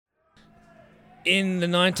In the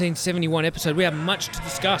 1971 episode, we have much to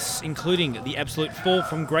discuss, including the absolute fall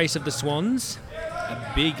from grace of the Swans.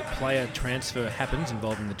 A big player transfer happens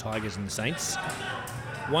involving the Tigers and the Saints.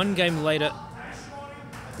 One game late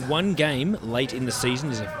in the season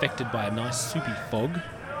is affected by a nice soupy fog.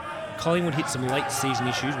 Collingwood hit some late season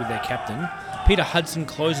issues with their captain. Peter Hudson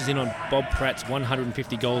closes in on Bob Pratt's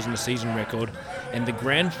 150 goals in the season record, and the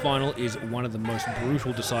grand final is one of the most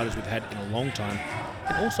brutal deciders we've had in a long time,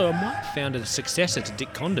 and also it might have found a successor to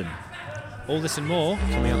Dick Condon. All this and more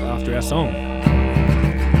coming up after our song.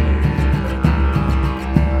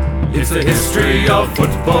 It's the history of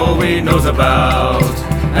football we knows about,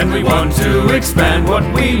 and we want to expand what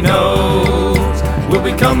we know. We'll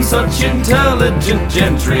become such intelligent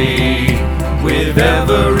gentry with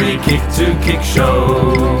every kick-to-kick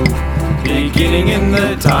show, beginning in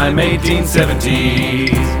the time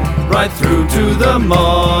 1870s, right through to the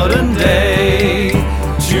modern day.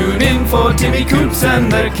 Tune in for Timmy Coops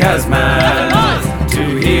and the Kazman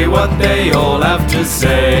to hear what they all have to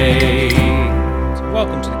say.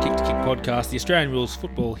 Welcome to the Kick to Kick podcast, the Australian Rules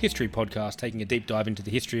Football History podcast, taking a deep dive into the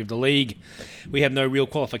history of the league. We have no real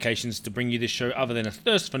qualifications to bring you this show other than a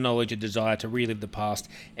thirst for knowledge, a desire to relive the past,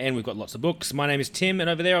 and we've got lots of books. My name is Tim, and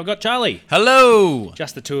over there I've got Charlie. Hello!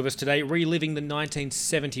 Just the two of us today, reliving the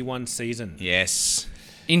 1971 season. Yes.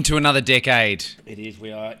 Into another decade. It is.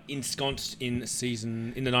 We are ensconced in the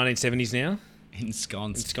 1970s now.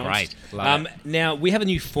 Ensconced. Great. Love it. Now, we have a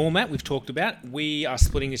new format we've talked about. We are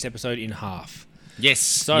splitting this episode in half. Yes.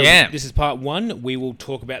 So, This is part one. We will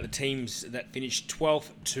talk about the teams that finished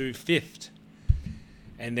 12th to 5th.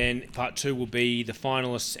 And then part two will be the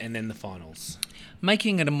finalists and then the finals.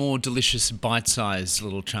 Making it a more delicious bite-sized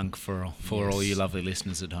little chunk for all you lovely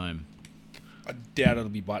listeners at home. I doubt it'll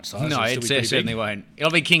be bite-sized. No, it certainly won't.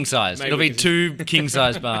 It'll be king-sized. It'll be 2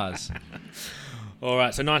 king-sized bars. All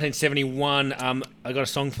right, so 1971. I got a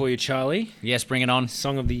song for you, Charlie. Yes, bring it on.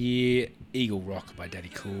 Song of the year, Eagle Rock by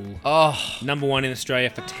Daddy Cool. Oh. Number one in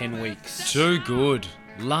Australia for 10 weeks. Too good.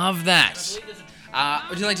 Love that.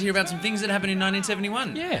 Would you like to hear about some things that happened in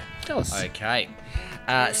 1971? Yeah, tell us. Okay.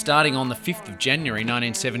 Starting on the 5th of January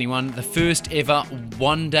 1971, the first ever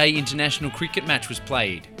one-day international cricket match was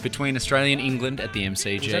played between Australia and England at the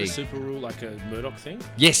MCG. Was that a Super Rule, like a Murdoch thing?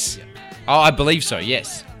 Yes. Yeah. Oh, I believe so,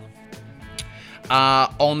 yes.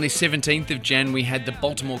 On the 17th of Jan, we had the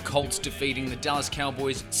Baltimore Colts defeating the Dallas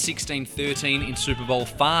Cowboys 16-13 in Super Bowl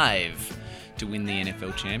V to win the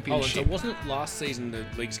NFL championship. Oh, so wasn't it last season the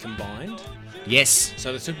leagues combined? Yes.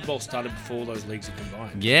 So the Super Bowl started before those leagues are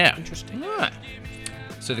combined. Yeah. Interesting. Right.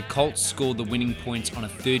 So the Colts scored the winning points on a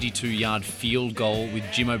 32-yard field goal with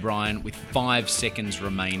Jim O'Brien with 5 seconds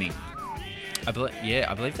remaining. I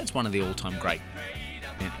believe that's one of the all-time great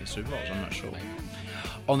Super Bowls. I'm not sure.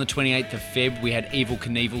 On the 28th of Feb, we had Evel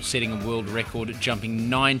Knievel setting a world record, jumping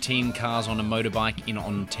 19 cars on a motorbike in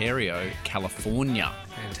Ontario, California.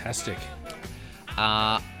 Fantastic.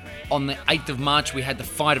 On the 8th of March, we had the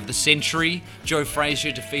fight of the century. Joe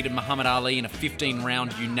Frazier defeated Muhammad Ali in a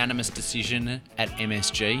 15-round unanimous decision at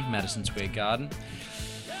MSG, Madison Square Garden.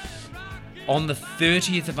 On the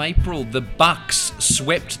 30th of April, the Bucks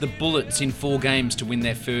swept the Bullets in 4 games to win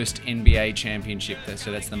their first NBA championship.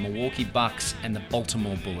 So that's the Milwaukee Bucks and the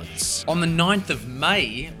Baltimore Bullets. On the 9th of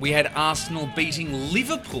May, we had Arsenal beating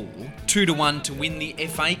Liverpool 2-1 to win the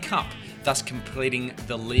FA Cup, thus completing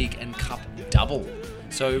the league and cup double.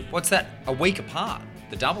 So what's that? A week apart.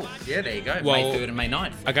 The double. Yeah, there you go. May 3rd and May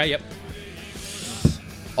 9th. Okay, yep.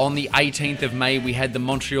 On the 18th of May, we had the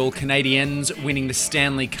Montreal Canadiens winning the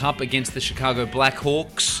Stanley Cup against the Chicago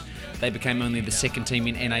Blackhawks. They became only the second team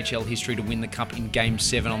in NHL history to win the Cup in Game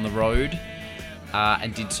 7 on the road,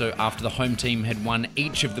 and did so after the home team had won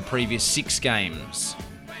each of the previous 6 games.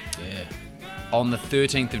 Yeah. On the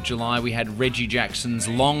 13th of July, we had Reggie Jackson's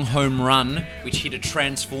long home run, which hit a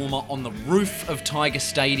transformer on the roof of Tiger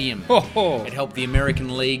Stadium. Oh. It helped the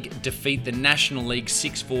American League defeat the National League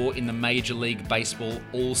 6-4 in the Major League Baseball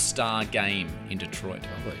All-Star Game in Detroit.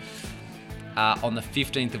 On the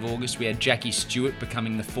 15th of August, we had Jackie Stewart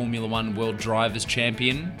becoming the Formula One World Drivers'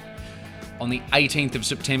 Champion. On the 18th of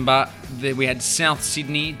September, we had South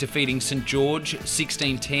Sydney defeating St George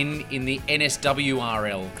 16-10 in the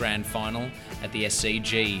NSWRL Grand Final at the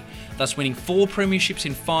SCG, thus winning 4 premierships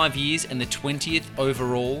in 5 years and the 20th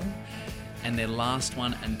overall, and their last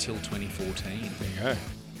one until 2014. There you go.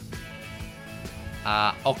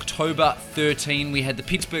 October 13, we had the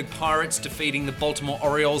Pittsburgh Pirates defeating the Baltimore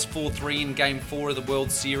Orioles 4-3 in Game 4 of the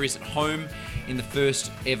World Series at home in the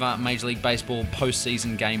first ever Major League Baseball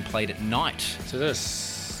postseason game played at night. So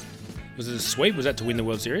this was it a sweep? Was that to win the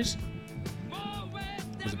World Series?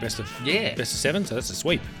 Was it best of 7? So that's a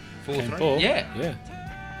sweep. Came 4-3. fourth. Yeah. Yeah.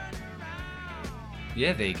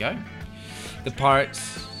 Yeah, there you go. The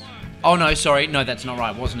Pirates... Oh, no, sorry. No, that's not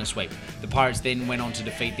right. It wasn't a sweep. The Pirates then went on to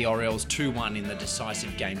defeat the Orioles 2-1 in the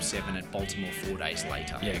decisive Game 7 at Baltimore 4 days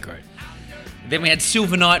later. Yeah, great. Then we had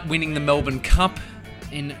Silver Knight winning the Melbourne Cup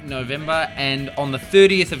in November. And on the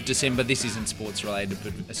 30th of December, this isn't sports related,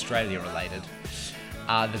 but Australia related,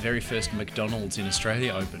 the very first McDonald's in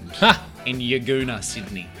Australia opened. Ha! In Yagoona,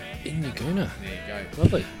 Sydney. In Laguna. There you go.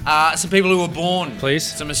 Lovely. Some people who were born.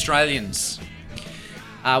 Please. Some Australians.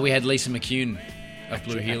 We had Lisa McCune of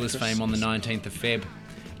Blue Heelers actress. fame on the 19th of Feb.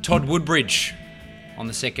 Todd Woodbridge on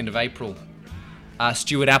the 2nd of April.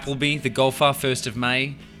 Stuart Appleby, the golfer, 1st of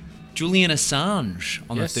May. Julian Assange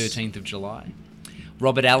on Yes. the 13th of July.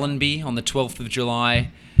 Robert Allenby on the 12th of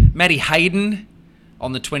July. Maddie Hayden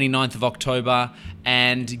on the 29th of October.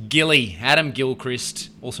 And Gilly, Adam Gilchrist,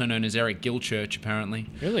 also known as Eric Gilchurch, apparently.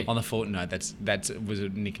 Really? On the no, that was a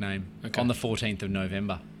nickname. Okay. On the 14th of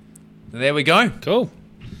November. There we go. Cool.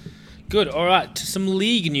 Good. All right. Some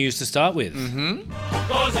league news to start with.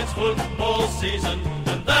 Cause it's football season,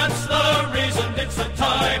 and that's the reason it's the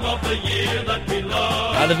time of the year that we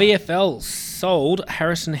love. The VFL sold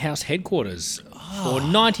Harrison House headquarters for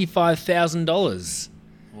 $95,000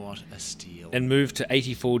 What a steal. and moved to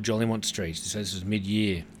 84 Jollymont Street. So this was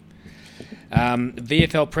mid-year.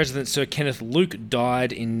 VFL President Sir Kenneth Luke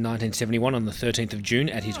died in 1971 on the 13th of June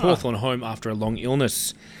at his Hawthorn home after a long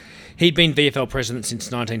illness. He'd been VFL president since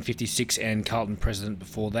 1956 and Carlton president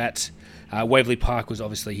before that. Waverley Park was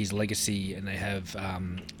obviously his legacy, and they have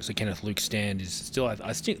Sir Kenneth Luke's stand is still.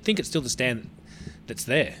 I think it's still the stand that's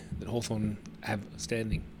there that Hawthorn have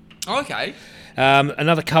standing. Okay.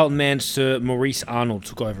 Another Carlton man, Sir Maurice Arnold,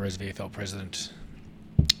 took over as VFL president.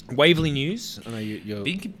 Waverley news. I know you're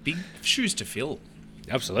Big shoes to fill.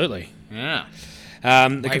 absolutely. Yeah.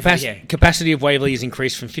 The Waverley, yeah. capacity of Waverley is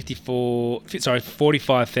increased from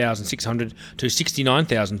 45,600 to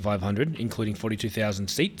 69,500, including 42,000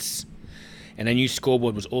 seats. And a new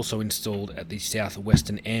scoreboard was also installed at the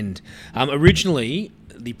southwestern end. Originally,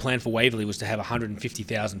 the plan for Waverley was to have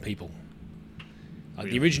 150,000 people.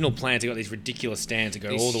 The original plans, they got these ridiculous stands that go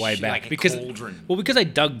This all the way back like a because cauldron. because they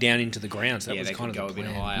dug down into the ground, so that Yeah, was they kind of could the go a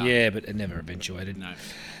bit plan. higher. Yeah, but it never eventuated. No.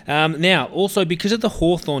 Now, also because of the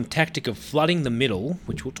Hawthorn tactic of flooding the middle,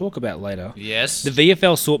 which we'll talk about later, Yes. the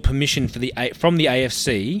VFL sought permission from the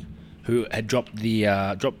AFC, who had dropped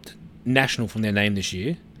National from their name this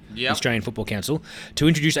year, the Yep. Australian Football Council, to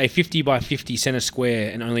introduce a 50 by 50 centre square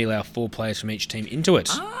and only allow 4 players from each team into it.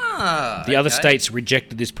 The other okay. states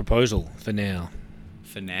rejected this proposal for now.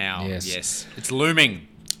 For now. Yes. Yes. It's looming.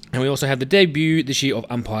 And we also have the debut this year of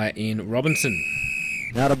umpire Ian Robinson.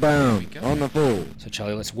 Out of bounds, on the full. So,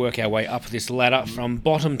 Charlie, let's work our way up this ladder from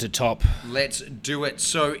bottom to top. Let's do it.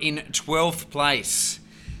 So in 12th place,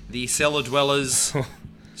 the cellar dwellers,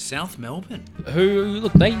 South Melbourne. Who,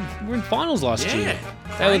 look, they were in finals last Yeah, year.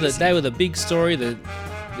 crazy. They were the big story, the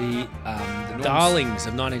darlings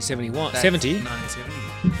of 1971, 70. 1970.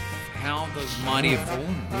 How the mighty have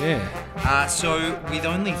fallen. Yeah. So with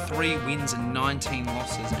only 3 wins and 19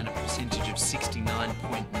 losses and a percentage of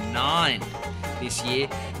 69.9 this year,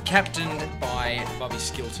 captained by Bobby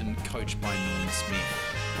Skilton, coached by Norman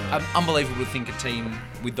Smith. Unbelievable to think a team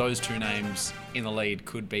with those two names in the lead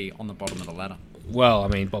could be on the bottom of the ladder. Well, I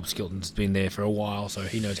mean, Bob Skilton's been there for a while, so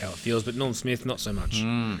he knows how it feels, but Norm Smith, not so much.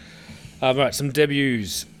 Right, some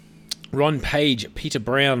debuts. Ron Page, Peter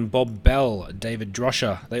Brown, Bob Bell, David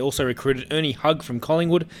Droscher. They also recruited Ernie Hugg from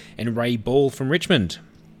Collingwood and Ray Ball from Richmond.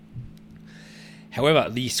 However,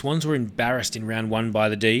 the Swans were embarrassed in round 1 by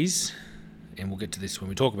the D's, and we'll get to this when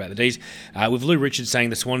we talk about the D's, with Lou Richards saying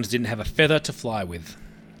the Swans didn't have a feather to fly with.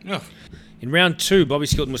 Ugh. In round 2, Bobby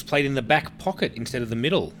Skilton was played in the back pocket instead of the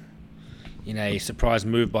middle, in a surprise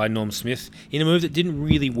move by Norm Smith, in a move that didn't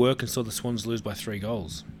really work and saw the Swans lose by 3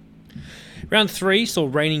 goals. Round 3 saw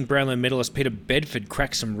reigning Brownlow medalist Peter Bedford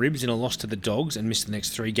crack some ribs in a loss to the Dogs and missed the next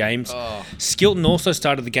 3 games. Skilton also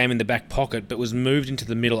started the game in the back pocket but was moved into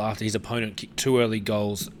the middle after his opponent kicked 2 early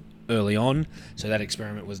goals early on, so that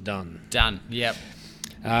experiment was done. Done. Yep.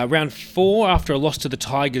 Round 4, after a loss to the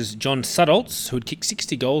Tigers, John Sudoltz, who had kicked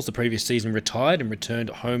 60 goals the previous season, retired and returned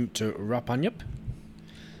home to Rapanyup.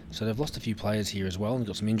 So they've lost a few players here as well and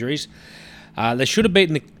got some injuries. They should have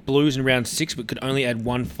beaten the Blues in round 6, but could only add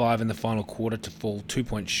 1-5 in the final quarter to fall 2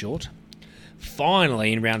 points short.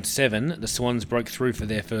 Finally, in round 7, the Swans broke through for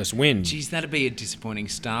their first win. Geez, that'd be a disappointing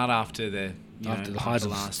start after the Highs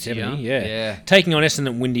of last 70, year. yeah. Taking on Essendon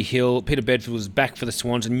at Windy Hill, Peter Bedford was back for the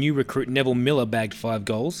Swans, and new recruit Neville Miller bagged 5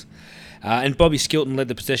 goals. And Bobby Skilton led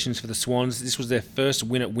the possessions for the Swans. This was their first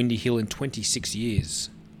win at Windy Hill in 26 years.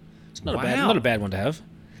 It's not a bad one to have.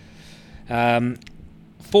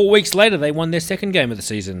 4 weeks later, they won their second game of the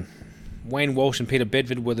season. Wayne Walsh and Peter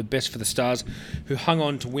Bedford were the best for the Stars, who hung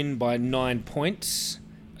on to win by 9 points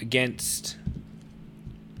against...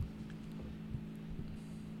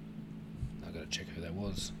 I've got to check who that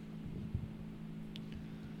was.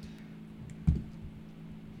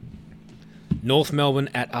 North Melbourne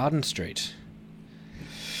at Arden Street.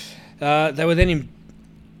 There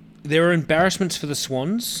were embarrassments for the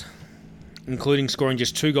Swans, including scoring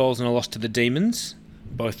just 2 goals and a loss to the Demons.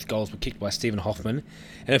 Both goals were kicked by Stephen Hoffman.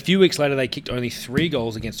 And a few weeks later, they kicked only 3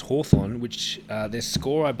 goals against Hawthorn, which their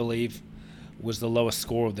score, I believe, was the lowest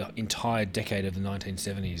score of the entire decade of the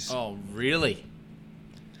 1970s. Oh, really?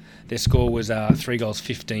 Their score was 3 goals,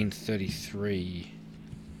 15-33.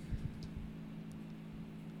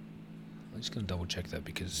 I'm just going to double check that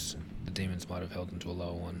because the Demons might have held them to a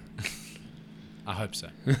lower one. I hope so.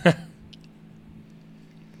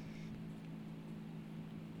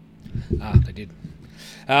 They did.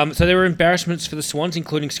 So there were embarrassments for the Swans,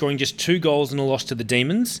 including scoring just 2 goals and a loss to the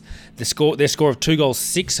Demons. Their score of 2 goals,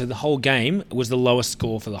 6, so the whole game was the lowest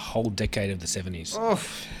score for the whole decade of the 70s.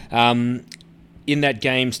 In that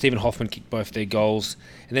game, Stephen Hoffman kicked both their goals,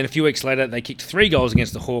 and then a few weeks later, they kicked 3 goals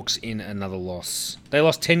against the Hawks in another loss. They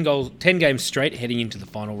lost 10 games straight heading into the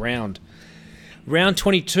final round. Round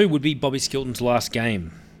 22 would be Bobby Skilton's last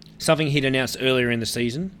game, something he'd announced earlier in the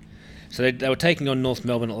season. So they were taking on North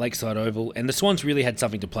Melbourne at Lakeside Oval, and the Swans really had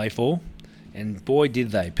something to play for, and boy did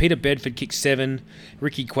they. Peter Bedford kicked 7,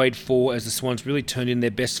 Ricky Quaid 4, as the Swans really turned in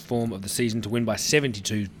their best form of the season to win by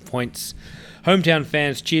 72 points. Hometown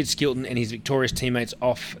fans cheered Skilton and his victorious teammates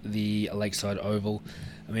off the Lakeside Oval.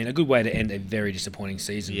 I mean, a good way to end a very disappointing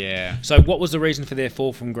season. Yeah. So what was the reason for their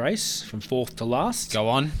fall from grace, from 4th to last? Go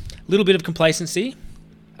on. A little bit of complacency,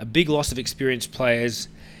 a big loss of experienced players,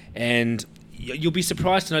 and you'll be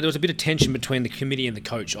surprised to know there was a bit of tension between the committee and the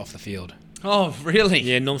coach off the field. Oh, really?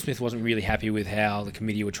 Yeah, Norm Smith wasn't really happy with how the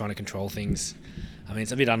committee were trying to control things. I mean,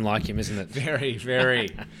 it's a bit unlike him, isn't it? Very,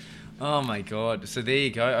 very. Oh my God! So there you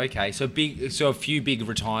go. Okay, so a few big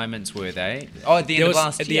retirements were they? Oh, at the end of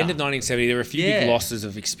last year. At the end of 1970, there were a few big losses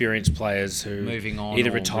of experienced players who moving on, either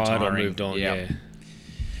or retired retiring. or moved on. Yep.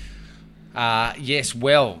 Yeah. Yes.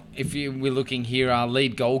 Well, if we're looking here, our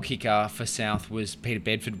lead goal kicker for South was Peter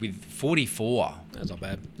Bedford with 44. That's not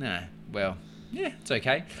bad. No. Well. Yeah, it's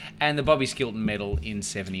okay. And the Bobby Skilton medal in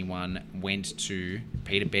 71 went to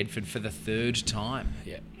Peter Bedford for the 3rd time.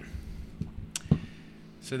 Yeah.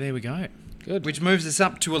 So there we go. Good. Which moves us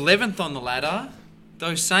up to 11th on the ladder.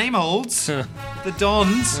 Those same olds, the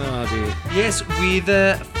Dons. Oh dear. Yes, with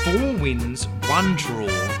 4 wins, 1 draw,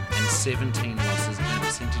 and 17 losses, and a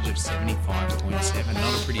percentage of 75.7.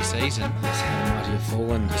 Not a pretty season. That's how the mighty have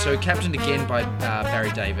fallen. So captained again by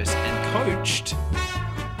Barry Davis and coached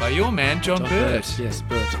by your man, John Burt. Yes,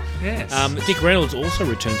 Burt. Yes. Dick Reynolds also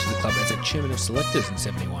returned to the club as a chairman of selectors in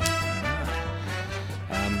 71.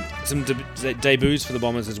 Some debuts for the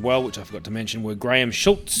Bombers as well, which I forgot to mention, were Graham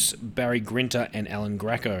Schultz, Barry Grinter, and Alan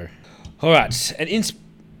Gracco. All right,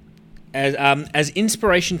 as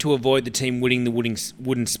inspiration to avoid the team winning the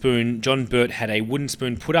wooden spoon, John Burt had a wooden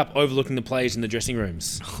spoon put up overlooking the players in the dressing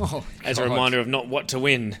rooms, as a reminder of not what to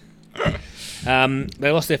win.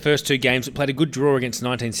 They lost their first 2 games, but played a good draw against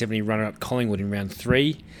 1970 runner-up Collingwood in round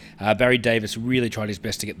 3. Barry Davis really tried his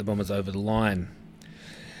best to get the Bombers over the line.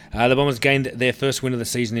 The Bombers gained their first win of the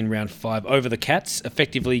season in round 5 over the Cats,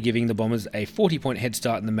 effectively giving the Bombers a 40-point head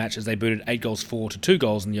start in the match as they booted 8 goals for to 2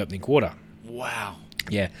 goals in the opening quarter. Wow.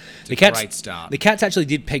 Yeah, It's a great start. The Cats actually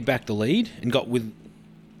did peg back the lead and got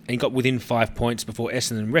within 5 points before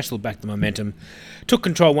Essendon wrestled back the momentum, took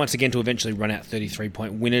control once again to eventually run out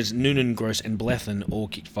 33-point winners. Noonan, Gross, and Blethen all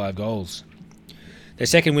kicked 5 goals. Their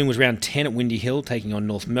second win was round 10 at Windy Hill, taking on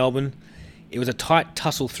North Melbourne. It was a tight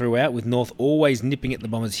tussle throughout, with North always nipping at the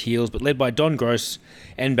Bombers' heels, but led by Don Gross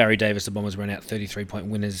and Barry Davis, the Bombers ran out 33-point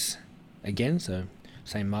winners again, so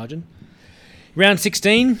same margin. Round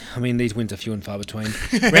 16, I mean, these wins are few and far between.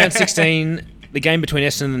 Round 16, the game between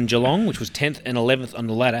Essendon and Geelong, which was 10th and 11th on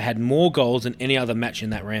the ladder, had more goals than any other match in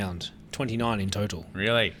that round. 29 in total.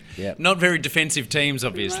 Really? Yeah. Not very defensive teams,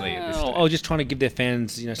 obviously. At this stage. Oh, just trying to give their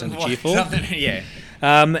fans, something to cheer for. Yeah.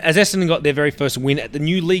 As Essendon got their very first win at the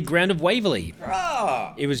new league ground of Waverley.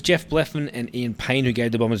 Ah. It was Jeff Bleffman and Ian Payne who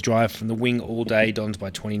gave the Bombers drive from the wing all day, Dons by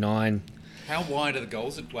 29. How wide are the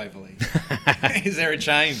goals at Waverley? Is there a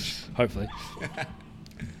change? Hopefully.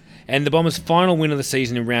 And the Bombers' final win of the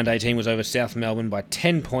season in round 18 was over South Melbourne by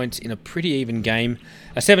 10 points in a pretty even game.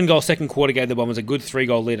 A 7-goal second quarter gave the Bombers a good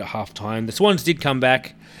 3-goal lead at half-time. The Swans did come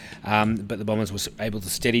back, but the Bombers were able to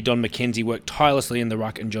steady. Don McKenzie worked tirelessly in the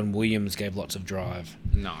ruck, and John Williams gave lots of drive.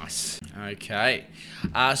 Nice. Okay.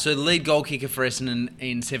 So the lead goal kicker for Essendon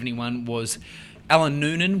in 71 was Alan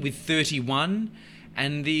Noonan with 31,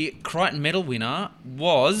 and the Crichton Medal winner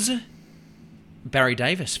was Barry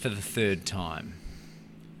Davis for the third time.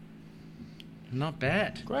 Not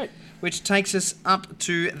bad. Great. Which takes us up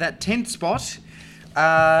to that 10th spot,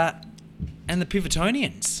 and the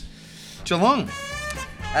Pivotonians. Geelong,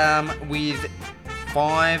 with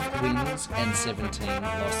 5 wins and 17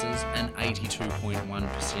 losses and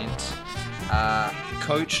 82.1%.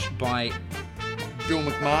 Coached by Bill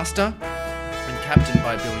McMaster and captained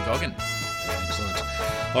by Billy Goggin. Excellent.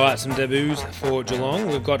 All right, some debuts for Geelong.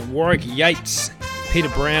 We've got Warwick Yates, Peter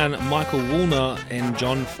Brown, Michael Woolner, and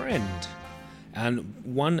John Friend. And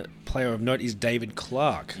one player of note is David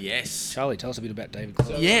Clark. Yes. Charlie, tell us a bit about David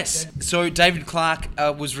Clark. Yes. So David Clark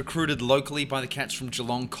was recruited locally by the Cats from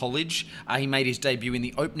Geelong College. He made his debut in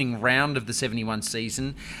the opening round of the 71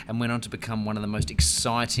 season and went on to become one of the most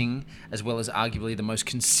exciting, as well as arguably the most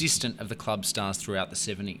consistent of the club stars throughout the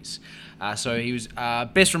 70s. So he was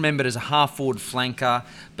best remembered as a half-forward flanker,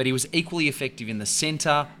 but he was equally effective in the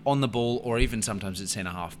centre, on the ball, or even sometimes at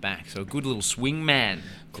centre-half back. So a good little swing man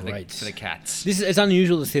for the Cats. It's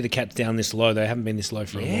unusual to see the Cats down this low. They haven't been this low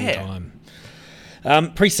for a long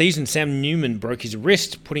time. Pre-season, Sam Newman broke his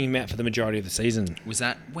wrist, putting him out for the majority of the season. Was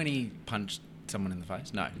that when he punched someone in the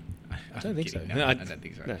face? No. I don't think so. No, I don't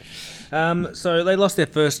think so. No. So they lost their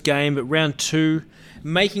first game, but round 2,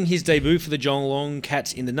 making his debut for the Geelong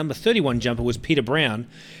Cats in the number 31 jumper was Peter Brown,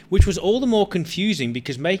 which was all the more confusing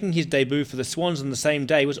because making his debut for the Swans on the same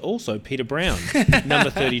day was also Peter Brown, number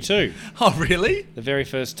 32. Oh, really? The very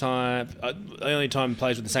first time, only time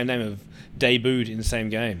players with the same name have debuted in the same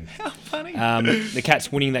game. How funny. The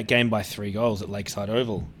Cats winning that game by 3 goals at Lakeside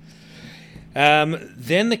Oval.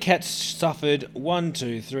 Then the Cats suffered 1,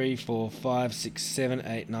 2, 3, 4, 5, 6, 7,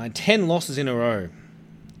 8, 9, 10 losses in a row.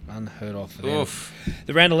 Unheard of for them. Oof.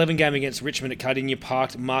 The round 11 game against Richmond at Cardinia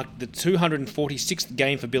Park marked the 246th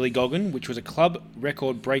game for Billy Goggin, which was a club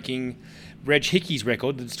record breaking Reg Hickey's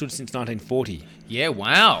record that stood since 1940. Yeah,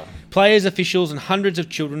 wow. Players, officials and hundreds of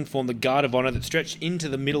children formed the guard of honour that stretched into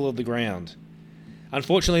the middle of the ground.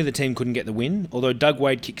 Unfortunately, the team couldn't get the win. Although Doug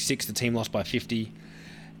Wade kicked 6, the team lost by 50.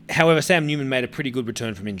 However, Sam Newman made a pretty good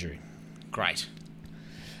return from injury. Great.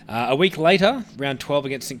 A week later, round 12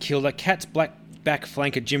 against St Kilda, Cats back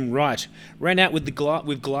flanker Jim Wright ran out with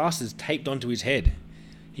with glasses taped onto his head.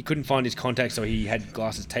 He couldn't find his contacts, so he had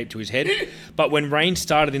glasses taped to his head. But when rain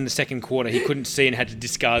started in the second quarter, he couldn't see and had to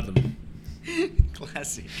discard them.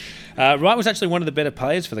 Classic. Wright was actually one of the better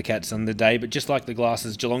players for the Cats on the day, but just like the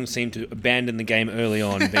glasses, Geelong seemed to abandon the game early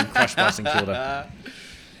on, being crushed by St Kilda.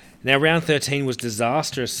 Now, round 13 was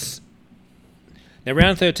disastrous.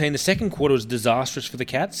 The second quarter was disastrous for the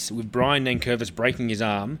Cats, with Brian Nankervis breaking his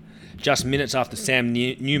arm just minutes after Sam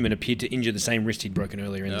Newman appeared to injure the same wrist he'd broken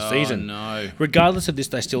earlier in the season. No. Regardless of this,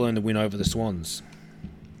 they still earned a win over the Swans.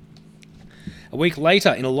 A week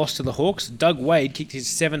later, in a loss to the Hawks, Doug Wade kicked his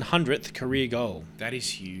 700th career goal. That is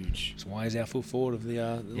huge. That's why he's our full forward of the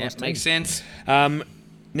last team. Makes sense.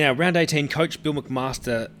 Now, round 18, coach Bill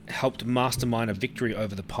McMaster helped mastermind a victory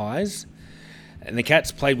over the Pies. And the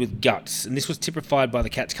Cats played with guts. And this was typified by the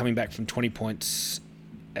Cats coming back from 20 points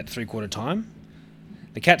at three-quarter time.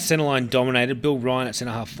 The Cats centreline dominated. Bill Ryan at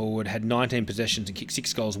centre-half forward had 19 possessions and kicked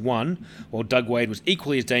 6 goals, while Doug Wade was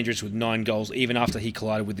equally as dangerous with 9 goals, even after he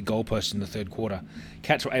collided with the goalpost in the third quarter.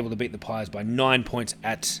 Cats were able to beat the Pies by 9 points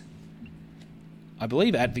at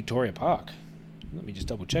Victoria Park. Let me just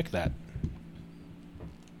double-check that.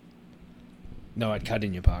 No, at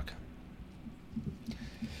Cardinia Park.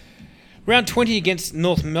 Round 20 against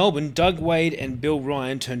North Melbourne, Doug Wade and Bill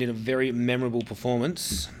Ryan turned in a very memorable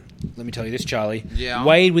performance. Let me tell you this, Charlie. Yeah.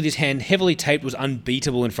 Wade, with his hand heavily taped, was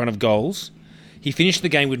unbeatable in front of goals. He finished the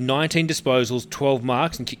game with 19 disposals, 12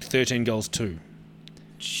 marks, and kicked 13 goals too.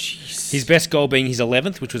 Jeez. His best goal being his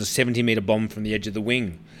 11th, which was a 70-metre bomb from the edge of the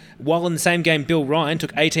wing. While in the same game, Bill Ryan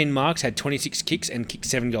took 18 marks, had 26 kicks, and kicked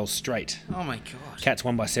 7 goals straight. Oh my God. Cats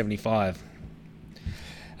won by 75.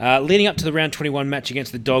 Leading up to the round 21 match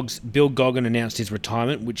against the Dogs, Bill Goggin announced his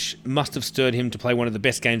retirement, which must have stirred him to play one of the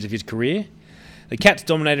best games of his career. The Cats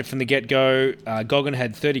dominated from the get-go. Goggin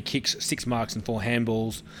had 30 kicks, 6 marks and 4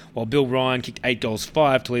 handballs, while Bill Ryan kicked 8 goals,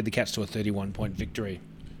 5 to lead the Cats to a 31-point victory.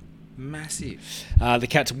 Massive. The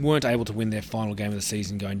Cats weren't able to win their final game of the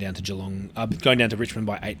season, going down to Richmond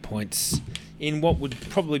by 8 points in what would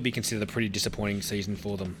probably be considered a pretty disappointing season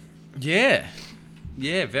for them. Yeah.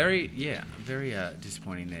 Very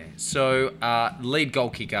disappointing there. So, lead goal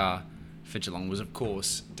kicker for Geelong was, of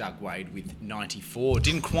course, Doug Wade with 94.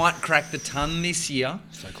 Didn't quite crack the ton this year.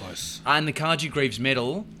 So close. And the Cardew Greaves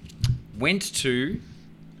medal went to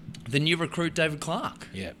the new recruit, David Clark.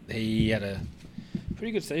 Yeah, he had a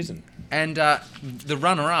pretty good season. And the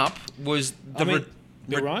runner-up was Bill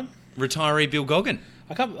Ryan? retiree Bill Goggin.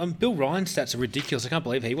 I can't. Bill Ryan's stats are ridiculous. I can't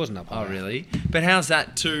believe he wasn't up high. Oh, really? But how's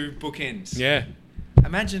that two bookends? Yeah.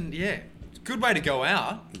 Imagine, good way to go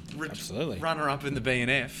out. Absolutely. Runner-up in the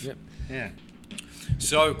BNF. Yep. Yeah.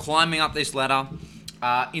 So, climbing up this ladder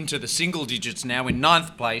into the single digits now in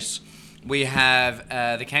 9th place, we have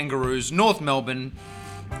the Kangaroos, North Melbourne,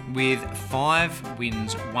 with 5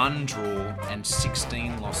 wins, 1 draw, and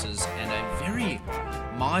 16 losses, and a very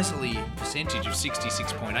miserly percentage of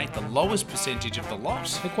 66.8, the lowest percentage of the lot.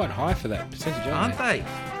 They're quite high for that percentage, Aren't they?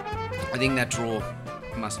 I think that draw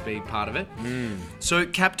must be part of it. So,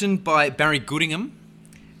 captained by Barry Goodingham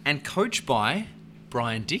and coached by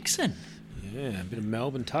Brian Dixon. Yeah, a bit of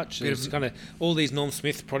Melbourne touch. It's kind of all these Norm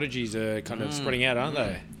Smith prodigies are kind of spreading out, aren't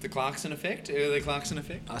they? The Clarkson effect, early Clarkson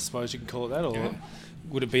effect. I suppose you can call it that, or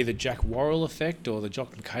would it be the Jack Worrell effect or the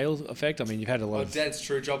Jock McHale effect? I mean, you've had a lot of... That's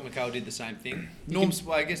true. Jock McHale did the same thing.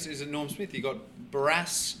 I guess, is it Norm Smith? You got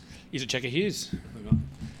Barras. Is it Checker Hughes?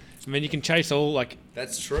 I mean, you can chase all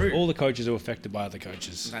That's true. all the coaches are affected by other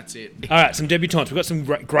coaches. That's it. All right, some debutants. We've got some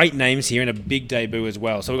great names here and a big debut as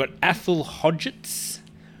well. So we've got Athol Hodgetts,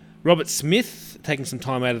 Robert Smith, taking some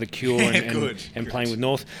time out of the cure and playing with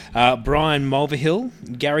North, Brian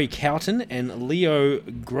Mulvihill, Gary Cowton, and Leo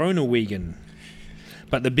Groenewegen.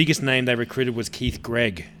 But the biggest name they recruited was Keith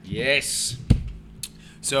Gregg. Yes.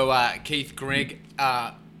 So Keith Gregg,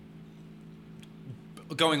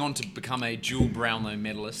 going on to become a dual Brownlow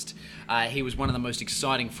medalist, he was one of the most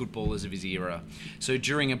exciting footballers of his era. So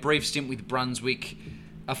during a brief stint with Brunswick,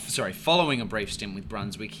 following a brief stint with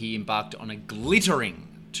Brunswick, he embarked on a glittering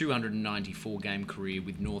 294-game career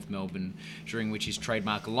with North Melbourne, during which his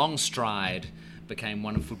trademark long stride became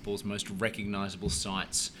one of football's most recognisable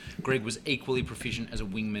sights. Gregg was equally proficient as a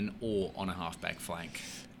wingman or on a half-back flank.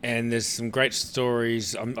 And there's some great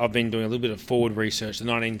stories. I've been doing a little bit of forward research. The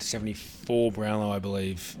 1974 Brownlow, I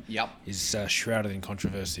believe, is shrouded in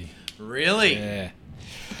controversy. Really? Yeah.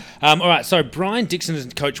 All right, so Brian Dixon as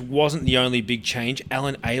coach wasn't the only big change.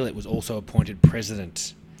 Alan Aylett was also appointed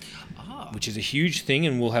president, which is a huge thing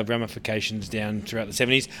and will have ramifications down throughout the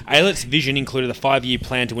 70s. Aylett's vision included a 5-year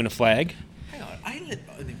plan to win a flag. Hang on, Aylett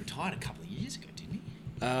only retired a couple of years ago, didn't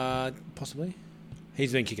he? Possibly.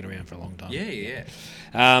 He's been kicking around for a long time. Yeah.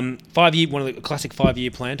 5-year, one of the classic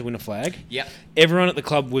 5-year plan to win a flag. Yep. Everyone at the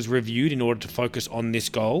club was reviewed in order to focus on this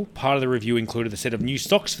goal. Part of the review included a set of new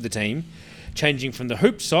socks for the team, changing from the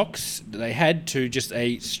hoop socks that they had to just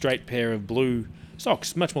a straight pair of blue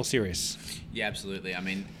socks. Much more serious. Yeah, absolutely. I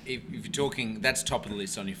mean, if you're talking, that's top of the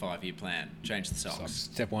list on your 5-year plan. Change the socks.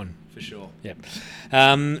 Step 1. For sure. Yep.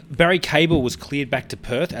 Barry Cable was cleared back to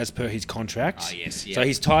Perth as per his contract. Yes. Yeah. So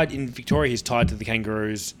he's tied in Victoria. He's tied to the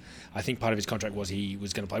Kangaroos. I think part of his contract was he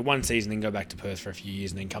was going to play one season, then go back to Perth for a few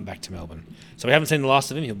years, and then come back to Melbourne. So we haven't seen the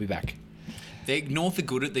last of him. He'll be back. North are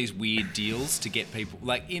good at these weird deals to get people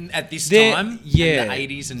at this time. In the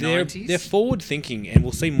 80s and 90s. They're forward thinking, and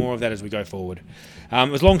we'll see more of that as we go forward. It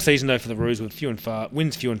was a long season though for the Roos with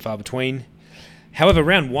wins few and far between. However,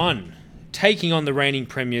 round 1, taking on the reigning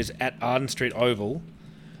premiers at Arden Street Oval,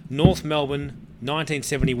 North Melbourne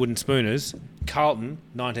 1970 Wooden Spooners, Carlton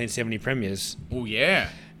 1970 Premiers. Oh yeah.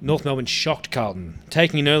 North Melbourne shocked Carlton.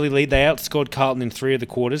 Taking an early lead, they outscored Carlton in 3 of the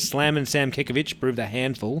quarters. Slam and Sam Kekovich proved a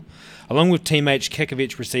handful. Along with teammate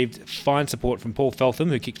Kekovich received fine support from Paul Feltham,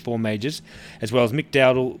 who kicked 4 majors, as well as Mick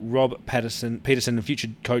Dowdle, Rob Peterson and future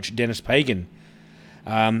coach Dennis Pagan.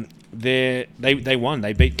 They won.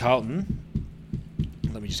 They beat Carlton.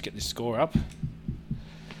 Let me just get this score up.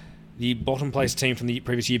 The bottom place team from the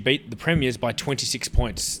previous year beat the Premiers by 26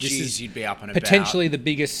 points. This is you'd be up and about. Potentially the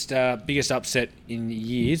biggest upset in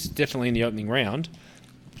years, definitely in the opening round.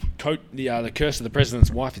 The curse of the president's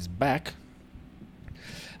wife is back.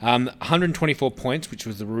 124 points, which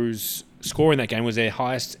was the Roos' score in that game, was their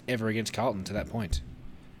highest ever against Carlton to that point.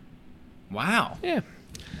 Wow. Yeah.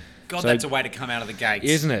 God, so, that's a way to come out of the gates.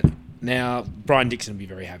 Isn't it? Now, Brian Dixon will be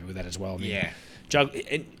very happy with that as well. I mean,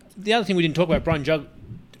 and the other thing we didn't talk about,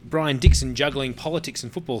 Brian Dixon juggling politics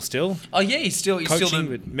and football still. Oh, yeah, he's still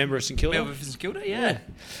with member of St Kilda. Member of St Kilda, yeah.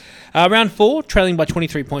 Round 4, trailing by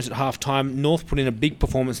 23 points at half-time, North put in a big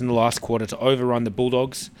performance in the last quarter to overrun the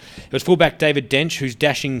Bulldogs. It was fullback David Dench, whose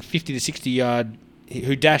dashing 50 to 60-yard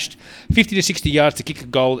who dashed 50 to 60 yards to kick a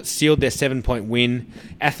goal that sealed their 7-point win.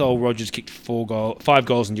 Athol Rogers kicked 5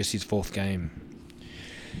 goals in just his 4th game.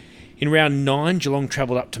 In round 9, Geelong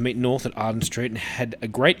travelled up to meet North at Arden Street and had a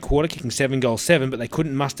great quarter, kicking 7 goals 7, but they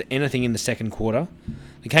couldn't muster anything in the second quarter.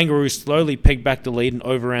 The Kangaroos slowly pegged back the lead and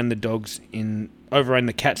overran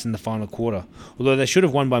the Cats in the final quarter. Although they should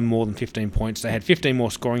have won by more than 15 points, they had 15 more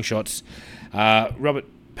scoring shots. Robert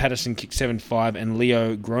Patterson kicked 7-5 and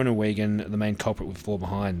Leo Groenewegen the main culprit with 4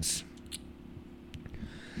 behinds.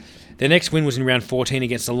 Their next win was in round 14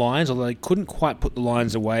 against the Lions, although they couldn't quite put the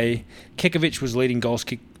Lions away. Kekovich was leading goal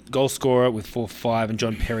scorer with 4-5 and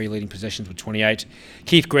John Perry leading possessions with 28.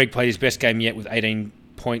 Keith Gregg played his best game yet with 18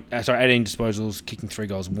 disposals, kicking 3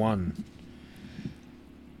 goals 1.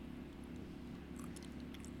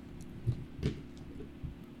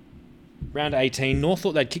 Round 18, North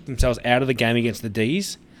thought they'd kicked themselves out of the game against the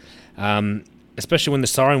D's, especially when the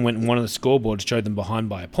siren went and one of the scoreboards showed them behind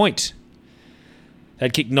by a point.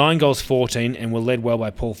 They'd kicked 9 goals 14 and were led well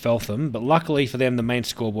by Paul Feltham, but luckily for them, the main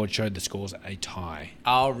scoreboard showed the scores a tie.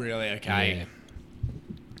 Oh, really? Okay. Yeah.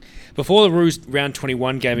 Before the Roos round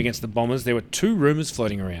 21 game against the Bombers, there were 2 rumours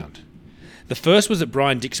floating around. The first was that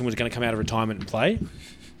Brian Dixon was going to come out of retirement and play.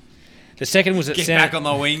 The second was that Get back on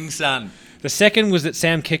the wing, son. The second was that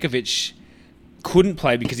Sam Kekovich couldn't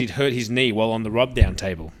play because he'd hurt his knee while on the rub-down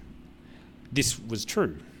table. This was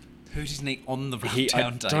true. Hurt his knee on the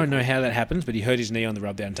rub-down table? I don't know how that happens, but he hurt his knee on the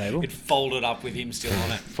rub-down table. It folded up with him still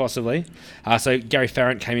on it. Possibly. So Gary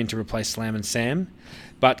Farrant came in to replace Slam and Sam.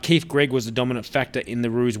 But Keith Gregg was the dominant factor in the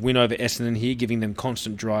Roos' win over Essendon here, giving them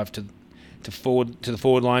constant drive to the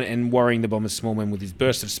forward line and worrying the Bombers' small men with his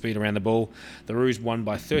burst of speed around the ball. The Roos won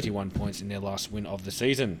by 31 points in their last win of the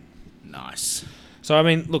season. Nice. So, I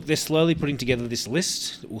mean, look, they're slowly putting together this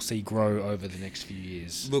list that we'll see grow over the next few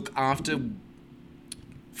years. Look, after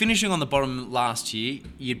finishing on the bottom last year,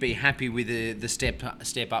 you'd be happy with the step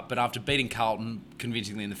up, but after beating Carlton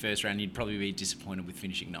convincingly in the first round, you'd probably be disappointed with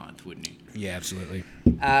finishing 9th, wouldn't you? Yeah, absolutely.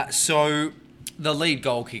 So, the lead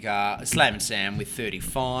goal kicker, Slam and Sam, with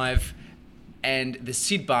 35, and the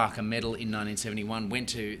Sid Barker medal in 1971 went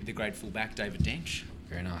to the great fullback, David Dench.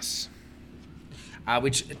 Very nice.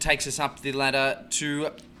 Which takes us up the ladder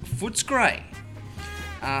to Footscray.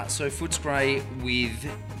 So Footscray with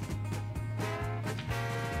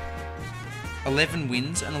 11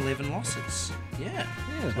 wins and 11 losses. Yeah.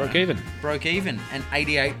 Broke even. Broke even and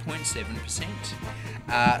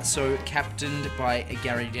 88.7%. So captained by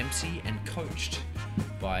Gary Dempsey and coached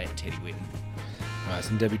by Teddy Whitten. Right,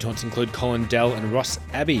 some debutants include Colin Dell and Ross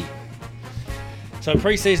Abbey. So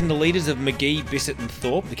pre-season, the leaders of McGee, Bissett and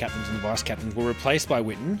Thorpe, the captains and the vice-captains, were replaced by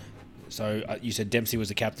Whitten. So you said Dempsey was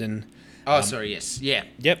the captain. Yes. Yeah.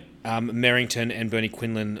 Yep. Merrington and Bernie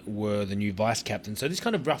Quinlan were the new vice-captains. So this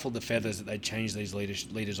kind of ruffled the feathers that they changed these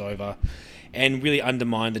leaders over and really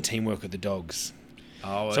undermined the teamwork of the Dogs.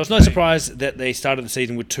 Oh, okay. So it's no surprise that they started the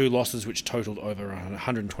season with 2 losses, which totaled over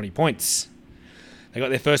 120 points. They got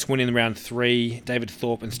their first win in round 3, David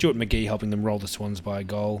Thorpe and Stuart McGee helping them roll the Swans by a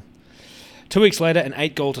goal. 2 weeks later, an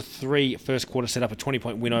 8-3 first quarter set up a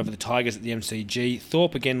 20-point win over the Tigers at the MCG.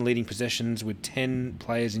 Thorpe again leading possessions with 10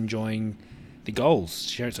 players enjoying the goals,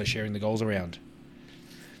 sharing the goals around.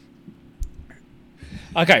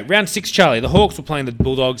 Okay, round 6, Charlie. The Hawks were playing the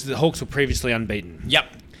Bulldogs. The Hawks were previously unbeaten.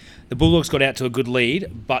 Yep. The Bulldogs got out to a good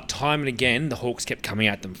lead, but time and again, the Hawks kept coming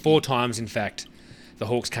at them. 4 times, in fact, the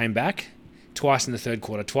Hawks came back. Twice in the third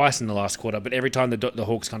quarter, twice in the last quarter, but every time the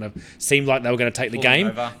Hawks kind of seemed like they were going to take the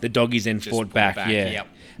game, the Doggies then fought back. Yeah,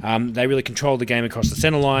 yep. They really controlled the game across the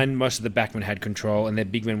centre line. Most of the backmen had control, and their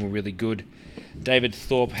big men were really good. David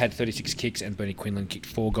Thorpe had 36 kicks, and Bernie Quinlan kicked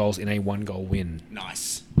 4 goals in a 1-goal win.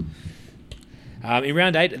 Nice. In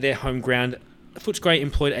round 8, at their home ground, Footscray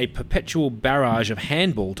employed a perpetual barrage of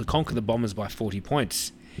handball to conquer the Bombers by 40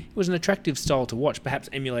 points. It was an attractive style to watch, perhaps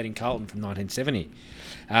emulating Carlton from 1970.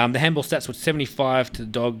 The handball stats were 75 to the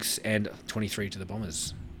Dogs and 23 to the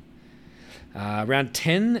Bombers. Round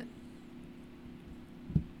 10,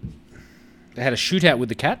 they had a shootout with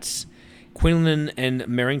the Cats. Quinlan and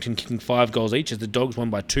Merrington kicking 5 goals each as the Dogs won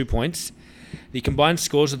by 2 points. The combined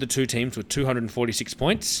scores of the two teams were 246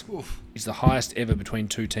 points. Oof. It's the highest ever between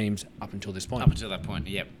 2 teams up until this point. Up until that point,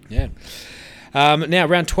 yep. Yeah. Now,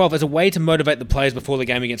 round 12, as a way to motivate the players before the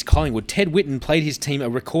game against Collingwood, Ted Whitten played his team a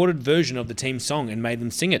recorded version of the team song and made them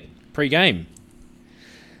sing it pre-game.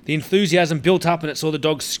 The enthusiasm built up and it saw the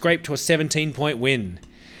Dogs scrape to a 17-point win.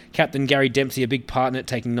 Captain Gary Dempsey, a big part in it,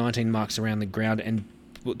 taking 19 marks around the ground, and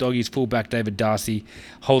Doggies fullback David Darcy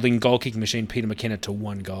holding goal-kicking machine Peter McKenna to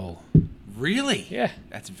 1 goal. Really? Yeah.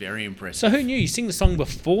 That's very impressive. So who knew? You sing the song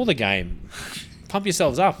before the game. Pump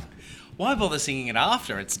yourselves up. Why bother singing it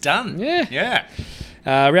after? It's done. Yeah. Yeah.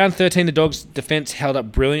 Round 13, the Dogs' defence held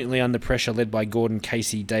up brilliantly under pressure, led by Gordon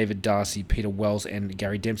Casey, David Darcy, Peter Wells and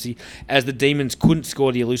Gary Dempsey, as the Demons couldn't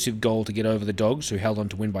score the elusive goal to get over the Dogs, who held on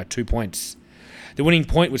to win by 2 points. The winning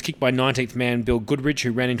point was kicked by 19th man Bill Goodrich,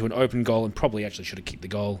 who ran into an open goal and probably actually should have kicked the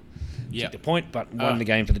goal. Yeah. Kicked the point, but won the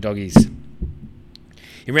game for the Doggies.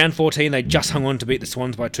 In round 14, they just hung on to beat the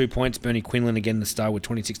Swans by 2 points. Bernie Quinlan again the star with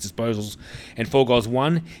 26 disposals and 4 goals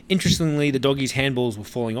won. Interestingly, the Doggies' handballs were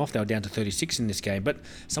falling off. They were down to 36 in this game, but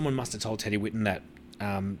someone must have told Teddy Whitten that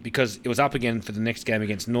because it was up again for the next game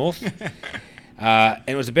against North. And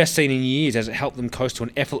it was the best seen in years as it helped them coast to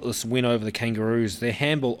an effortless win over the Kangaroos. Their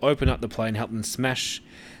handball opened up the play and helped them smash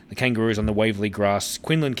the Kangaroos on the Waverley grass.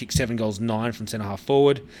 Quinlan kicked 7 goals, 9 from centre half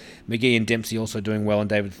forward. McGee and Dempsey also doing well, and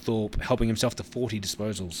David Thorpe helping himself to 40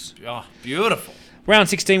 disposals. Oh, beautiful. Round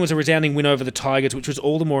 16 was a resounding win over the Tigers, which was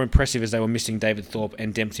all the more impressive as they were missing David Thorpe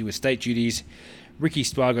and Dempsey with state duties. Ricky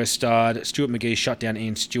Spargo starred, Stuart McGee shut down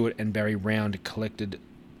Ian Stewart, and Barry Round controlled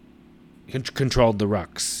the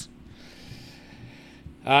rucks.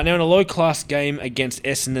 Now in a low-class game against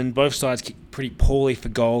Essendon, both sides kicked pretty poorly for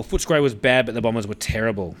goal. Footscray was bad, but the Bombers were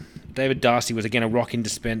terrible. David Darcy was again a rock in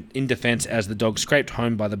defence as the Dogs scraped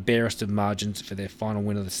home by the barest of margins for their final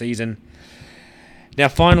win of the season. Now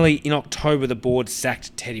finally, in October, the board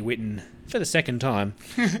sacked Teddy Whitten for the second time.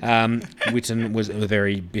 Whitten was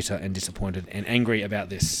very bitter and disappointed and angry about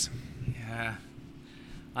this. Yeah.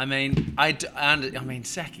 I mean,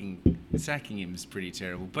 sacking him is pretty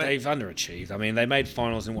terrible. But They've underachieved. I mean, they made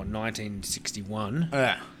finals in 1961.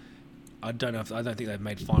 I don't think they've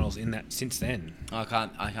made finals in that since then. I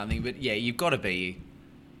can't think. But yeah, you've got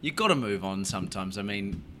to move on sometimes. I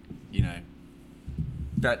mean,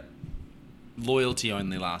 that loyalty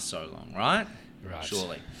only lasts so long, right? Right.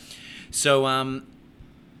 Surely. So,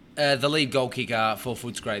 the lead goal kicker for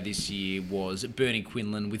Footscray this year was Bernie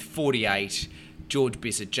Quinlan with 48. George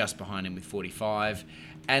Bissett just behind him with 45.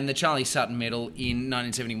 And the Charlie Sutton medal in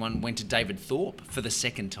 1971 went to David Thorpe for the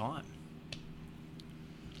second time.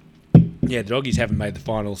 Yeah, the Doggies haven't made the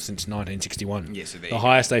finals since 1961. Yes, so the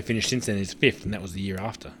highest they finished since then is 5th, and that was the year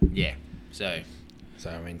after. Yeah, so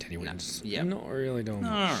I mean, Teddy Whitten's yeah. not really doing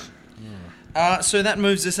much. So that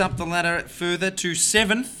moves us up the ladder further to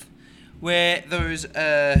 7th, where those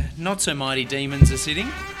not-so-mighty Demons are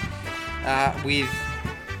sitting, with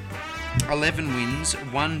 11 wins,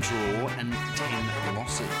 1 draw and 10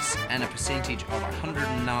 losses, and a percentage of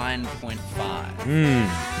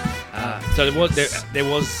 109.5. So there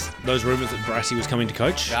was those rumours that Brassey was coming to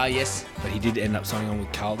coach. Yes. But he did end up signing on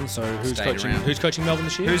with Carlton. So who's Stayed around. coaching Melbourne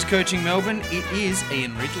this year? Who's coaching Melbourne? It is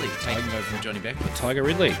Ian Ridley, taking over from Johnny Beckwith. Tiger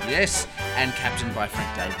Ridley. Yes, and captained by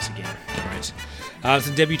Frank Davis again. Great.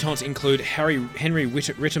 Some debutants include Henry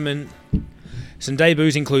Ritterman. Some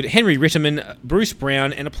debuts include Henry Ritterman, Bruce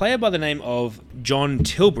Brown, and a player by the name of John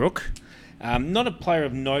Tilbrook. Not a player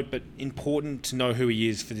of note, but important to know who he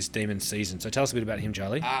is for this Demons season. So tell us a bit about him,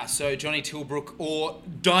 Charlie. So Johnny Tilbrook, or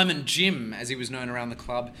Diamond Jim, as he was known around the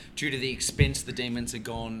club, due to the expense the Demons had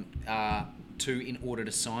gone to in order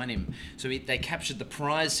to sign him. So they captured the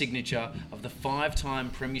prize signature of the 5-time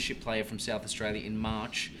premiership player from South Australia in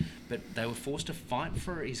March, but they were forced to fight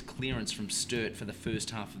for his clearance from Sturt for the first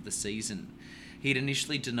half of the season. He'd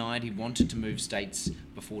initially denied he wanted to move states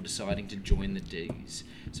before deciding to join the D's.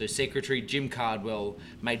 So Secretary Jim Cardwell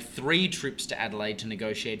made 3 trips to Adelaide to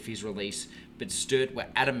negotiate for his release, but Sturt were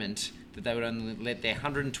adamant that they would only let their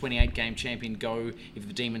 128-game champion go if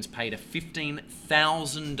the Demons paid a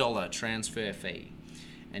 $15,000 transfer fee.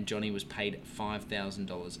 And Johnny was paid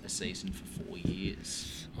 $5,000 a season for 4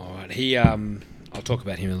 years. All right. I'll talk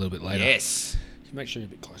about him a little bit later. Yes. Make sure you're a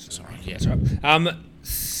bit closer. Sorry. Yeah. That's right.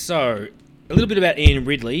 So, a little bit about Ian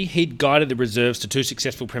Ridley. He'd guided the reserves to 2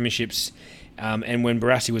 successful premierships, and when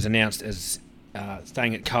Barassi was announced as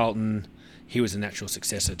staying at Carlton, he was a natural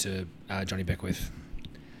successor to Johnny Beckwith.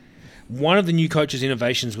 One of the new coach's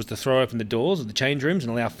innovations was to throw open the doors of the change rooms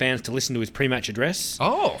and allow fans to listen to his pre-match address.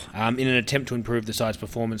 Oh. In an attempt to improve the side's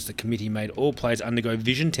performance, the committee made all players undergo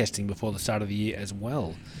vision testing before the start of the year as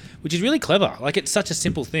well, which is really clever. Like, it's such a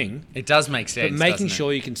simple thing. It does make sense, but making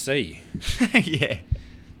sure you can see. Yeah.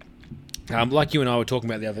 Like you and I were talking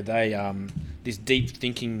about the other day, this deep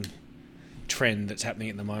thinking trend that's happening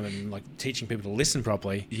at the moment, and like teaching people to listen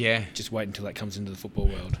properly. Yeah. Just wait until that comes into the football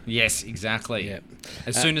world. Yes, exactly. Yeah.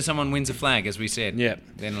 As soon as someone wins a flag, as we said, yeah,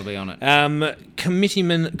 then it'll be on it.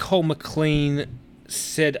 Committeeman Cole McLean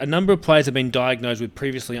said a number of players have been diagnosed with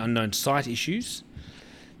previously unknown sight issues.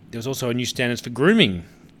 There was also a new standards for grooming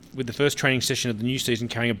with the first training session of the new season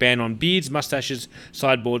carrying a ban on beards, mustaches,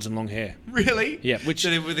 sideboards, and long hair. Really? Yeah, which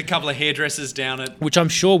with a couple of hairdressers down at... Which I'm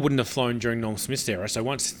sure wouldn't have flown during Norm Smith's era. So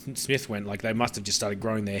once Smith went, like, they must have just started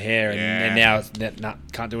growing their hair, and now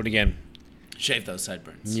can't do it again. Shave those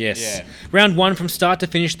sideburns. Yes. Yeah. Round 1, from start to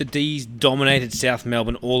finish, the D's dominated South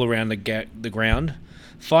Melbourne all around the ground.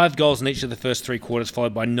 5 goals in each of the first 3 quarters,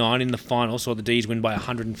 followed by 9 in the final, saw the D's win by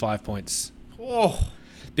 105 points. Oh.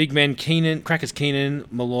 Big men Crackers Keenan,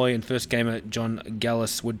 Malloy, and first gamer John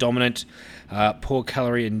Gallus were dominant. Paul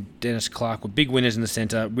Callery and Dennis Clark were big winners in the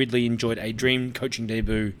centre. Ridley enjoyed a dream coaching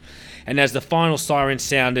debut. And as the final siren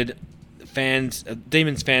sounded,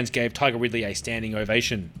 Demons fans gave Tiger Ridley a standing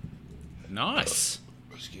ovation. Nice.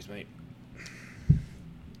 Excuse me.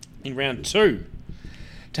 In round 2,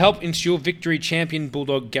 to help ensure victory, champion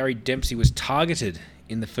Bulldog Gary Dempsey was targeted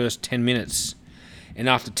in the first 10 minutes. And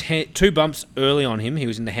after 2 bumps early on him, he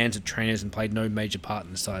was in the hands of trainers and played no major part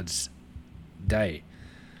in the side's day.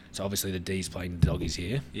 So obviously the D's playing the Doggies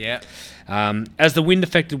here. Yeah. As the wind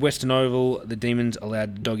affected Western Oval, the Demons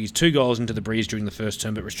allowed the Doggies 2 goals into the breeze during the first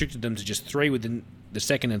term, but restricted them to just 3 within the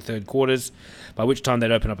second and third quarters, by which time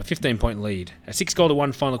they'd open up a 15-point lead. A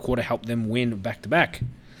 6-1 final quarter helped them win back-to-back.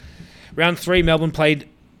 Round 3, Melbourne played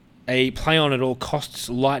a play-on-at-all-costs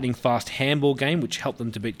lightning-fast handball game, which helped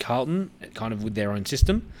them to beat Carlton, kind of with their own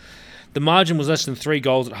system. The margin was less than 3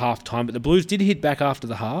 goals at half-time, but the Blues did hit back after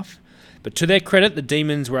the half. But to their credit, the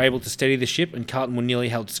Demons were able to steady the ship, and Carlton were nearly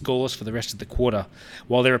held scoreless for the rest of the quarter,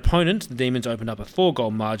 while their opponent, the Demons, opened up a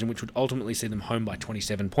 4-goal margin, which would ultimately see them home by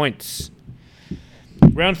 27 points.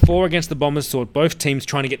 Round 4 against the Bombers saw both teams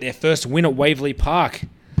trying to get their first win at Waverley Park.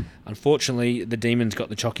 Unfortunately, the Demons got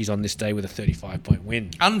the Chockies on this day with a 35-point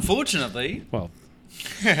win. Unfortunately? Well,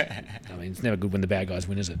 I mean, it's never good when the bad guys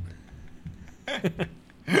win, is it?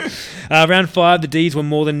 Round 5, the D's were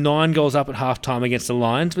more than 9 goals up at half-time against the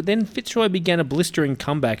Lions, but then Fitzroy began a blistering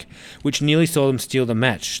comeback, which nearly saw them steal the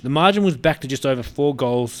match. The margin was back to just over 4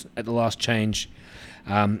 goals at the last change,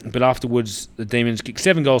 but afterwards, the Demons kicked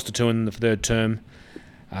 7 goals to 2 in the third term.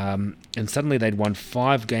 And suddenly they'd won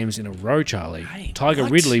 5 games in a row, Charlie. Hey, Tiger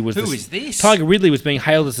what? Ridley was Who is this? Tiger Ridley was being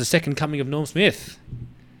hailed as the second coming of Norm Smith.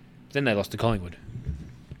 Then they lost to Collingwood.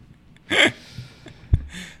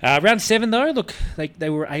 Round 7, though, look, they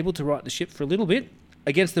were able to right the ship for a little bit.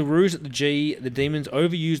 Against the Roos at the G, the Demons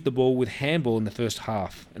overused the ball with handball in the first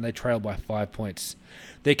half, and they trailed by 5 points.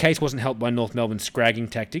 Their case wasn't helped by North Melbourne's scragging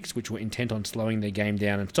tactics, which were intent on slowing their game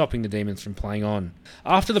down and stopping the Demons from playing on.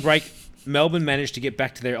 After the break, Melbourne managed to get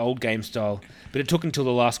back to their old game style, but it took until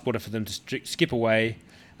the last quarter for them to skip away.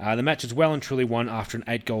 The match was well and truly won after an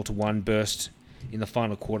 8-1 burst. In the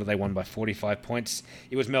final quarter, they won by 45 points.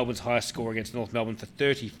 It was Melbourne's highest score against North Melbourne for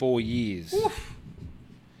 34 years. Oof.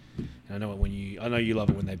 And I know you love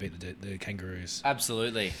it when they beat the Kangaroos.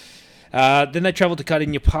 Absolutely. Then they travelled to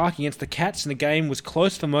Cardinia Park against the Cats, and the game was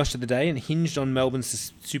close for most of the day and hinged on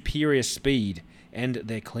Melbourne's superior speed and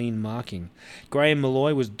their clean marking. Graham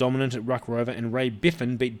Malloy was dominant at Ruck Rover, and Ray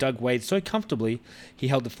Biffin beat Doug Wade so comfortably he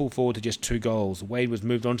held the full forward to just 2 goals. Wade was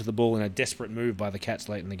moved onto the ball in a desperate move by the Cats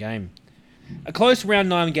late in the game. A close round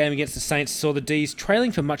 9 game against the Saints saw the D's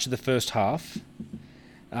trailing for much of the first half.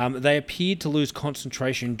 They appeared to lose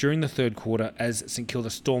concentration during the third quarter as St Kilda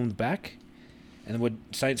stormed back, and the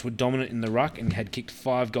Saints were dominant in the ruck and had kicked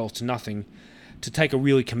 5 goals to nothing to take a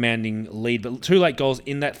really commanding lead. But 2 late goals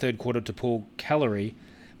in that third quarter to Paul Callery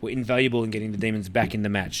were invaluable in getting the Demons back in the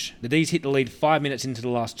match. The D's hit the lead 5 minutes into the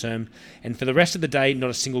last term, and for the rest of the day, not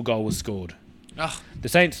a single goal was scored. Oh. The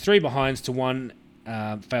Saints 3 behinds to 1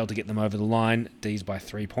 failed to get them over the line, D's by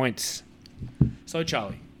 3 points. So,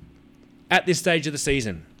 Charlie, at this stage of the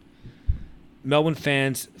season, Melbourne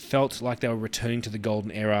fans felt like they were returning to the golden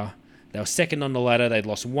era. They were second on the ladder. They'd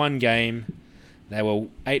lost 1 game. They were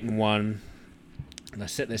 8-1. And they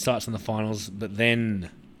set their sights on the finals, but then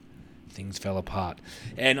things fell apart.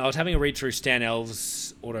 And I was having a read through Stan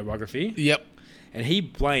Elves' autobiography. Yep. And he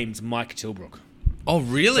blames Mike Tilbrook. Oh,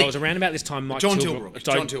 really? So it was around about this time John Tilbrook.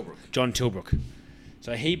 John Tilbrook.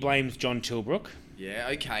 So he blames John Tilbrook. Yeah,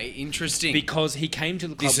 okay. Interesting. Because he came to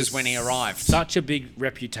the club This is when he arrived. Such a big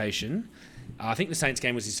reputation. I think the Saints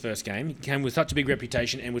game was his first game. He came with such a big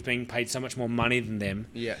reputation and was being paid so much more money than them.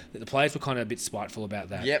 Yeah. That the players were kind of a bit spiteful about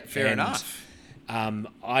that. Yep, fair enough.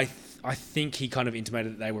 I think he kind of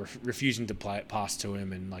intimated that they were refusing to play it past to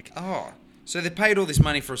him and like. Oh, so they paid all this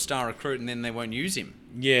money for a star recruit and then they won't use him.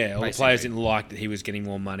 Yeah, all the basically. players didn't like that he was getting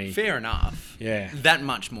more money. Fair enough. Yeah. That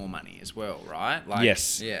much more money as well, right? Like,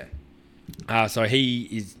 Yes. Yeah. So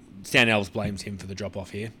Stan Elves blames him for the drop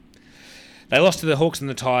off here. They lost to the Hawks and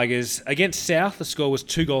the Tigers. Against South, the score was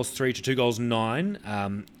 2-3 to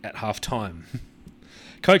 2-9 at half time.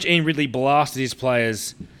 Coach Ian Ridley blasted his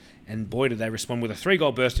players, and boy did they respond with a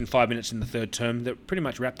 3-goal burst in 5 minutes in the third term that pretty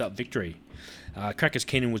much wrapped up victory. Crackers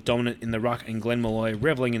Keenan was dominant in the ruck, and Glenn Malloy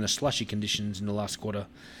revelling in the slushy conditions in the last quarter.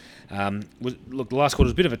 The last quarter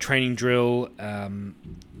was a bit of a training drill, and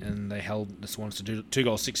they held the Swans to do 2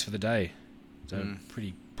 goals 6 for the day. So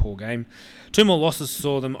pretty poor game. 2 more losses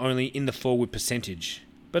saw them only in the forward percentage.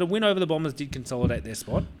 But a win over the Bombers did consolidate their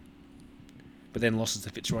spot. But then losses to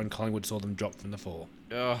Fitzroy and Collingwood saw them drop from the 4.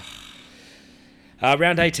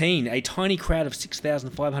 Round 18, a tiny crowd of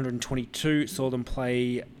 6,522 saw them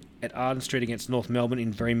play at Arden Street against North Melbourne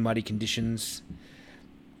in very muddy conditions.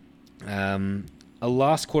 A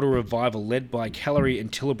last quarter revival led by Callery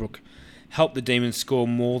and Tillabrook helped the Demons score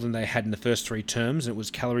more than they had in the first 3 terms, and it was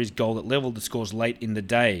Callery's goal that levelled the scores late in the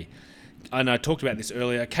day. And I talked about this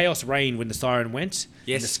earlier. Chaos reigned when the siren went.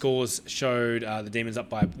 Yes. And the scores showed the Demons up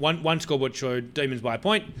by one scoreboard showed Demons by a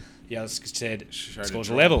point. The other said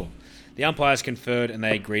scores are level. The umpires conferred and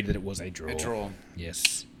they agreed that it was a draw. A draw.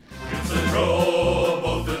 Yes. It's a draw,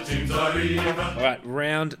 both the teams are even. All right,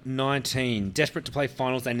 round 19. Desperate to play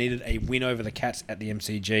finals, they needed a win over the Cats at the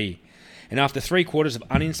MCG. And after 3 quarters of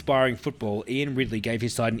uninspiring football, Ian Ridley gave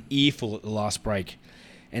his side an earful at the last break.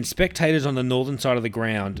 And spectators on the northern side of the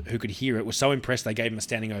ground who could hear it were so impressed they gave him a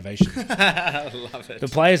standing ovation. I love it. The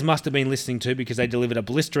players must have been listening too, because they delivered a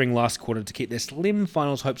blistering last quarter to keep their slim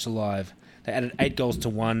finals hopes alive. They added 8 goals to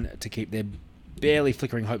 1 to keep their barely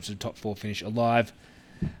flickering hopes of a top 4 finish alive.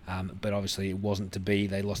 But obviously it wasn't to be.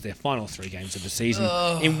 They lost their final 3 games of the season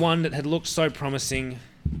in one that had looked so promising.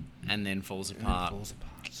 And then falls apart. Falls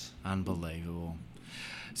apart. Unbelievable.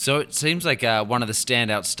 So it seems like one of the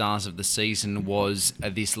standout stars of the season was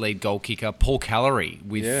this lead goal kicker, Paul Callery,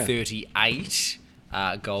 with 38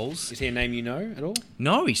 goals. Is he a name you know at all?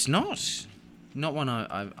 No, he's not. Not one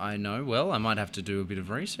I know well. I might have to do a bit of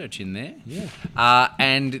research in there. Yeah.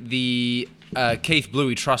 And the Keith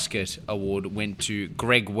Bluey Truscott Award went to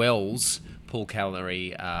Greg Wells, Paul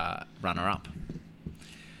Callery runner-up.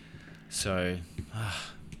 So,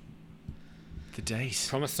 the days.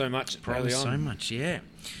 Promised so much early Promised on. so much, yeah.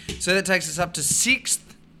 So that takes us up to 6th,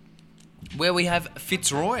 where we have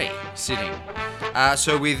Fitzroy sitting.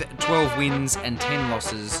 So with 12 wins and 10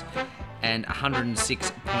 losses and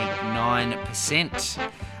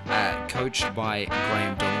 106.9%, coached by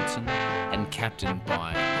Graham Donaldson and captained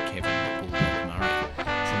by Kevin Bulldog Murray.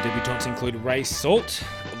 Some debutants include Ray Salt,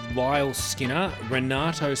 Lyle Skinner,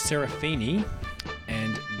 Renato Serafini,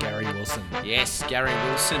 and Gary Wilson. Yes, Gary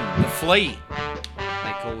Wilson, the Flea,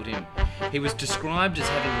 they called him. He was described as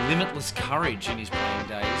having limitless courage in his playing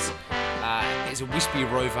days. He's a wispy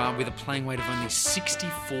rover with a playing weight of only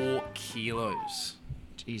 64 kilos.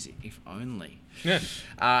 Jeez, if only. Yeah.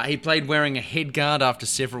 He played wearing a headguard after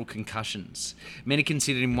several concussions. Many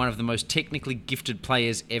considered him one of the most technically gifted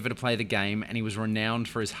players ever to play the game, and he was renowned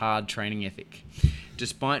for his hard training ethic.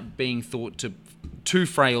 Despite being thought too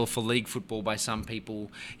frail for league football by some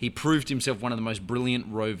people, he proved himself one of the most brilliant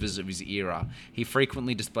rovers of his era. He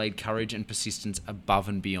frequently displayed courage and persistence above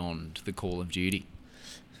and beyond the call of duty.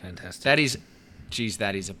 Fantastic. That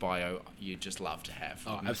is a bio you'd just love to have.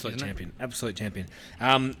 Oh, absolute isn't it? champion. Absolute champion.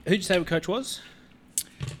 Who'd you say what coach was?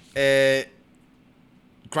 Graham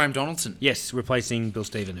Donaldson. Yes, replacing Bill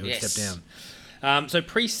Stephen, who had stepped down. So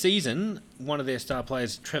pre-season, one of their star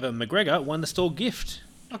players, Trevor McGregor, won the Stall gift.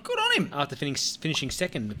 Oh, good on him. After finishing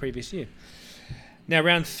second the previous year. Now,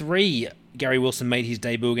 round 3, Gary Wilson made his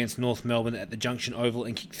debut against North Melbourne at the Junction Oval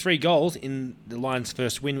and kicked 3 goals in the Lions'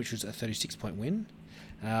 first win, which was a 36-point win.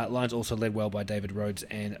 Lions also led well by David Rhodes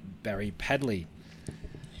and Barry Padley.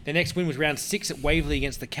 Their next win was round 6 at Waverley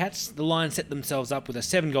against the Cats. The Lions set themselves up with a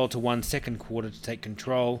 7-1 second quarter to take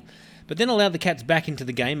control, but then allowed the Cats back into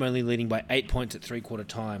the game, only leading by 8 points at 3-quarter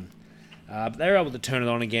time. But they were able to turn it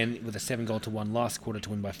on again with a 7-1 last quarter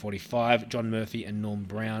to win by 45. John Murphy and Norm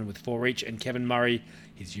Brown with 4 each, and Kevin Murray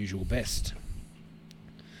his usual best.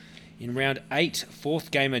 In round 8, fourth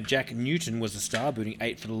gamer Jack Newton was the star, booting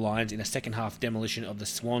 8 for the Lions in a second-half demolition of the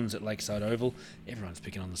Swans at Lakeside Oval. Everyone's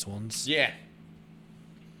picking on the Swans. Yeah.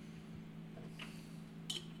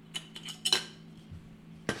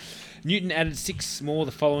 Newton added 6 more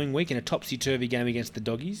the following week in a topsy-turvy game against the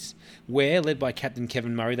Doggies, where, led by captain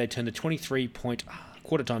Kevin Murray, they turned a 23-point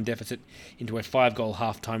quarter-time deficit into a 5-goal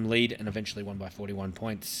half-time lead and eventually won by 41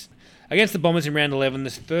 points. Against the Bombers in round 11, the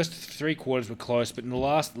first 3 quarters were close, but in the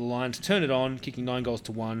last, the Lions turned it on, kicking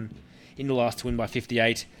 9-1 in the last to win by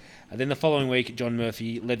 58. And then the following week, John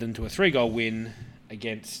Murphy led them to a 3-goal win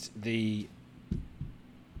against the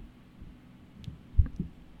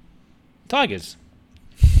Tigers.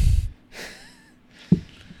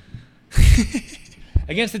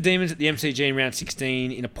 Against the Demons at the MCG in round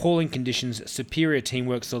 16, in appalling conditions, superior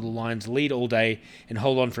teamwork saw the Lions lead all day and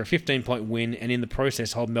hold on for a 15-point win, and in the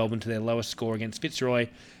process hold Melbourne to their lowest score against Fitzroy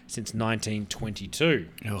since 1922.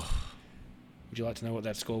 Ugh. Would you like to know what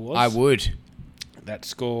that score was? I would. That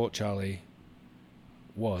score, Charlie,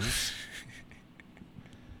 was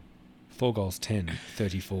 4 goals, 10,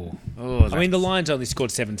 34. Oh, I mean, the Lions only scored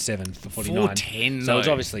 7-7 for 49. 4-10, so it was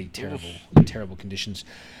though. obviously terrible conditions.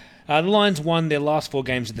 The Lions won their last 4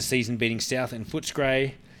 games of the season, beating South and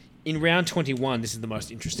Footscray. In round 21, this is the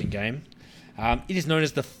most interesting game. It is known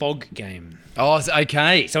as the Fog Game. Oh, it's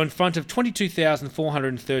okay. So in front of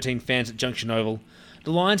 22,413 fans at Junction Oval,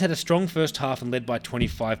 the Lions had a strong first half and led by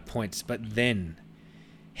 25 points, but then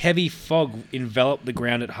heavy fog enveloped the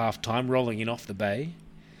ground at halftime, rolling in off the bay.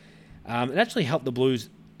 It actually helped the Blues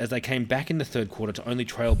as they came back in the third quarter to only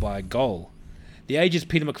trail by a goal. The Age's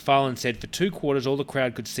Peter McFarlane said, for 2 quarters, all the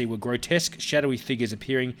crowd could see were grotesque, shadowy figures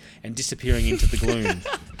appearing and disappearing into the gloom.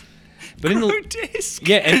 But Grotesque.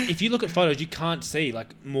 yeah, and if you look at photos, you can't see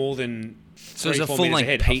like more than 3-4 So it's a metres full-length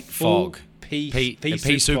ahead. Pete Fog. Pea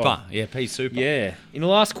Super. Super. Yeah, P Super. Yeah. In the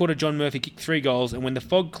last quarter, John Murphy kicked 3 goals, and when the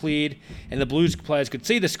fog cleared and the Blues players could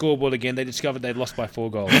see the scoreboard again, they discovered they'd lost by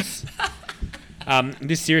 4 goals.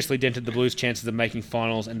 This seriously dented the Blues' chances of making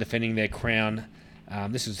finals and defending their crown.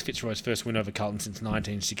 This was Fitzroy's first win over Carlton since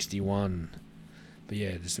 1961. But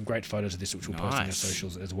yeah, there's some great photos of this which we'll post on our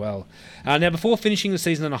socials as well. Now, before finishing the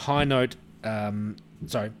season on a high note, the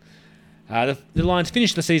Lions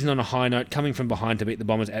finished the season on a high note, coming from behind to beat the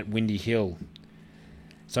Bombers at Windy Hill.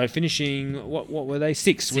 So finishing, what were they?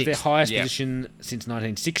 6 was their highest position since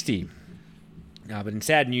 1960. But in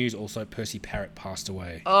sad news, also Percy Parrott passed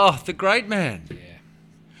away. Oh, the great man. Yeah.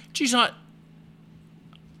 Geez,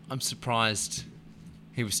 I'm surprised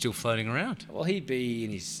he was still floating around. Well, he'd be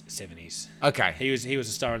in his 70s. Okay. He was a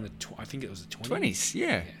star in the, I think it was the 20s. 20s,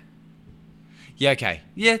 yeah. Yeah, okay.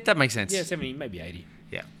 Yeah, that makes sense. Yeah, 70, maybe 80.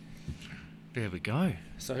 Yeah. There we go.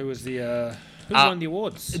 So who was the who won the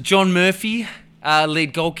awards? John Murphy,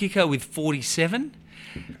 lead goal kicker with 47.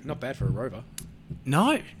 Not bad for a rover.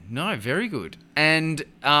 No, very good. And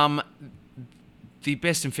the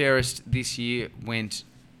best and fairest this year went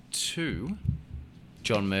to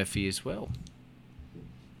John Murphy as well.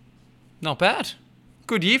 Not bad.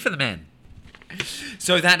 Good year for the man.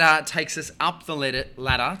 So that takes us up the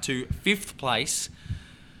ladder to 5th place.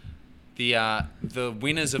 The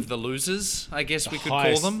winners of the losers, I guess we could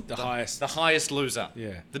call them. The highest. The highest loser.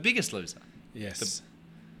 Yeah. The biggest loser. Yes.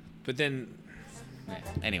 But then...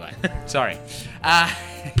 Anyway, sorry.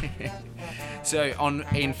 So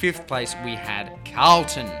in 5th place we had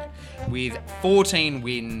Carlton with 14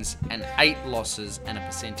 wins and 8 losses and a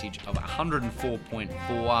percentage of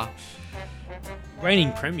 104.4.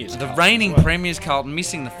 Reigning premiers. The reigning premiers, Carlton,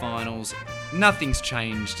 missing the finals. Nothing's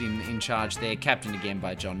changed in charge there. Captained again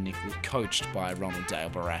by John Nichols, coached by Ronald Dale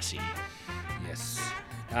Barassi. Yes.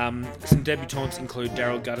 Some debutants include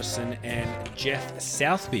Daryl Gutterson and Jeff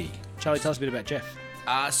Southby. Charlie, tell us a bit about Jeff.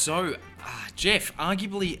 Jeff,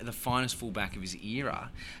 arguably the finest fullback of his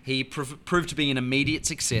era, he proved to be an immediate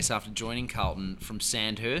success after joining Carlton from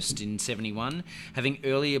Sandhurst in 71, having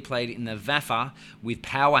earlier played in the VAFA with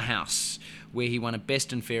Powerhouse, where he won a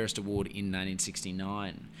Best and Fairest award in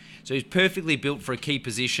 1969. So he's perfectly built for a key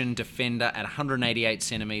position, defender at 188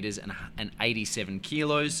 centimetres and 87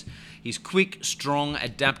 kilos. He's quick, strong,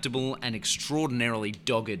 adaptable, and extraordinarily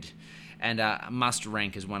dogged, and must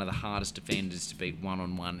rank as one of the hardest defenders to beat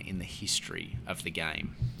one-on-one in the history of the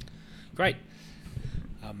game. Great.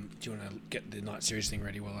 Do you want to get the night series thing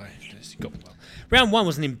ready while I just got well? Round 1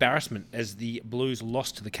 was an embarrassment as the Blues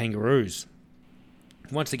lost to the Kangaroos.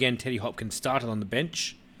 Once again, Teddy Hopkins started on the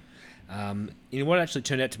bench in what actually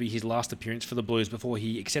turned out to be his last appearance for the Blues before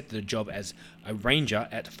he accepted a job as a ranger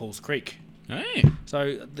at Falls Creek. Hey. So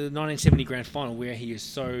the 1970 grand final, where he is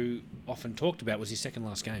so often talked about, was his second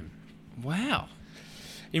last game. Wow.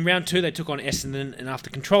 In round 2, they took on Essendon, and after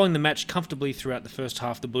controlling the match comfortably throughout the first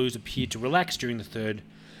half, the Blues appeared to relax during the third,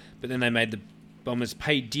 but then they made the Bombers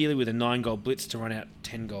pay dearly with a 9-goal blitz to run out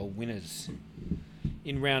 10-goal winners.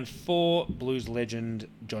 In round 4, Blues legend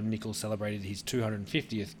John Nichols celebrated his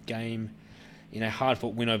 250th game in a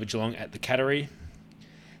hard-fought win over Geelong at the Cattery.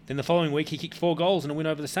 Then the following week, he kicked 4 goals in a win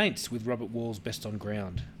over the Saints, with Robert Walls best on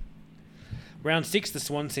ground. Round 6, the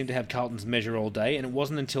Swans seemed to have Carlton's measure all day, and it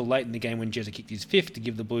wasn't until late in the game when Jezza kicked his 5th to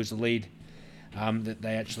give the Blues the lead that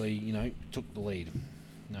they actually, took the lead.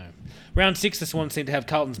 No. Round 6, the Swans seemed to have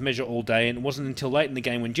Carlton's measure all day, and it wasn't until late in the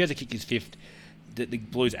game when Jezza kicked his 5th that the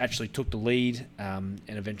Blues actually took the lead and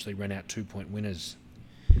eventually ran out 2-point winners.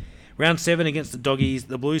 Round 7 against the Doggies,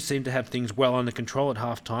 the Blues seemed to have things well under control at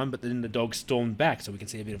half-time, but then the Dogs stormed back, so we can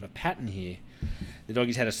see a bit of a pattern here. The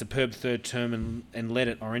Doggies had a superb third term and led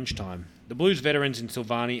at orange time. The Blues veterans in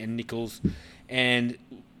Silvani and Nichols and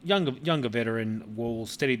younger veteran Wall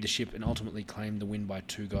steadied the ship and ultimately claimed the win by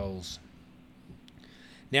 2 goals.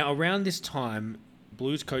 Now, around this time,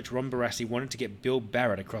 Blues coach Ron Barassi wanted to get Bill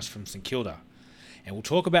Barrett across from St Kilda. And we'll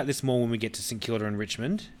talk about this more when we get to St Kilda and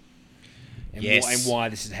Richmond. And why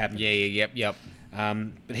this has happened. Yep.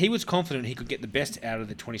 But he was confident he could get the best out of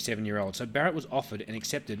the 27-year-old. So Barrett was offered and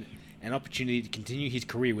accepted an opportunity to continue his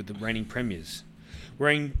career with the reigning premiers.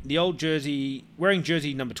 Wearing jersey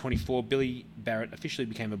number 24, Billy Barrett officially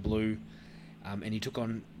became a Blue, and he took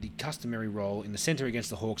on the customary role in the centre against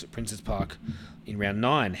the Hawks at Princes Park in round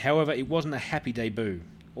 9. However, it wasn't a happy debut.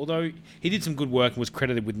 Although he did some good work and was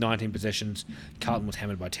credited with 19 possessions, Carlton was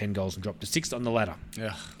hammered by 10 goals and dropped to 6th on the ladder.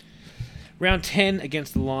 Ugh. Round 10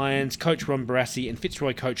 against the Lions, coach Ron Barassi and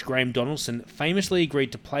Fitzroy coach Graham Donaldson famously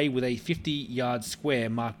agreed to play with a 50-yard square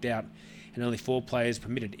marked out and only 4 players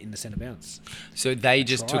permitted in the centre bounce. So they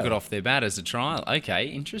just took it off their bat as a trial. Okay,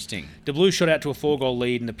 interesting. The Blues shot out to a 4-goal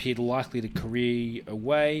lead and appeared likely to career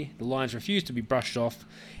away. The Lions refused to be brushed off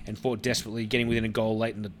and fought desperately, getting within a goal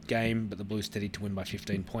late in the game, but the Blues steadied to win by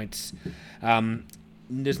 15 points.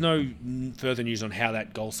 There's no further news on how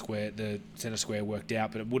that goal square, the centre square, worked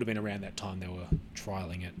out, but it would have been around that time they were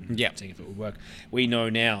trialling it and seeing if it would work. We know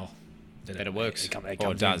now that it works. It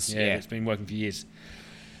does. Yeah, it's been working for years.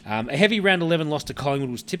 A heavy round 11 loss to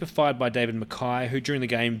Collingwood was typified by David Mackay, who during the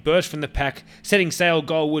game burst from the pack, setting sail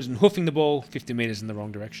goalwards and hoofing the ball 50 metres in the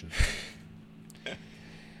wrong direction.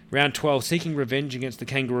 Round 12, seeking revenge against the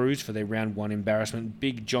Kangaroos for their round 1 embarrassment,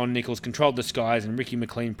 Big John Nichols controlled the skies and Ricky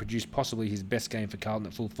McLean produced possibly his best game for Carlton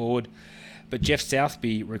at full forward. But Jeff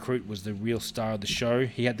Southby, recruit, was the real star of the show.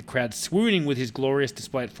 He had the crowd swooning with his glorious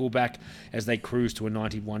display at fullback as they cruised to a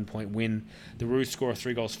 91-point win. The Roos score of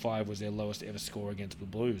 3 goals 5 was their lowest ever score against the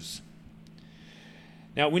Blues.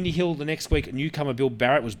 Now at Windy Hill the next week, newcomer Bill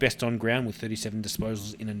Barrett was best on ground with 37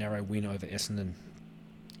 disposals in a narrow win over Essendon.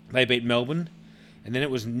 They beat Melbourne, and then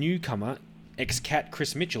it was newcomer ex-Cat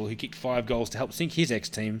Chris Mitchell who kicked 5 goals to help sink his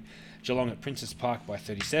ex-team, Geelong at Princes Park, by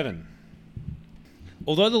 37.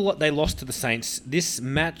 Although they lost to the Saints, this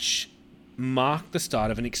match marked the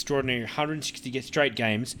start of an extraordinary 160 straight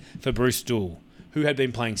games for Bruce Doull, who had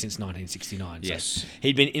been playing since 1969. Yes. So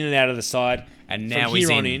he'd been in and out of the side, and now from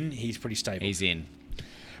here on in, he's pretty stable. He's in.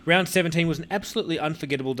 Round 17 was an absolutely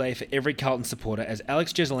unforgettable day for every Carlton supporter as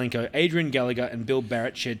Alex Jesaulenko, Adrian Gallagher and Bill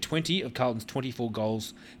Barrett shared 20 of Carlton's 24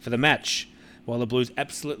 goals for the match, while the Blues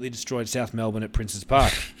absolutely destroyed South Melbourne at Princes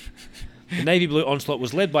Park. The Navy Blue onslaught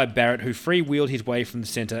was led by Barrett, who free-wheeled his way from the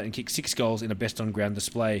centre and kicked 6 goals in a best-on-ground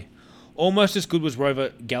display. Almost as good was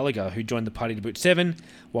Rover Gallagher, who joined the party to boot 7,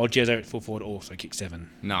 while Jezzo at full forward also kicked 7.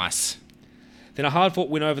 Nice. Then a hard-fought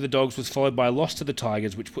win over the Dogs was followed by a loss to the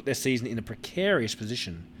Tigers, which put their season in a precarious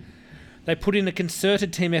position. They put in a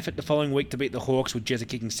concerted team effort the following week to beat the Hawks, with Jezza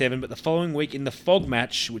kicking 7, but the following week in the fog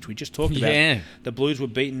match, which we just talked about, the Blues were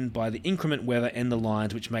beaten by the increment weather and the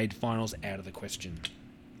Lions, which made finals out of the question.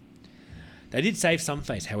 They did save some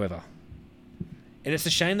face, however. And it's a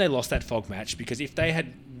shame they lost that fog match, because if they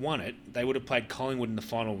had won it, they would have played Collingwood in the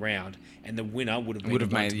final round, and the winner would have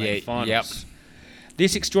been the finals. Yep.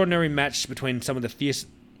 This extraordinary match between some of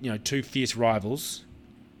the two fierce rivals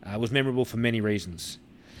was memorable for many reasons.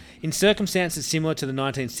 In circumstances similar to the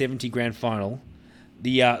 1970 grand final,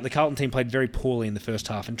 the Carlton team played very poorly in the first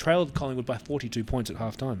half and trailed Collingwood by 42 points at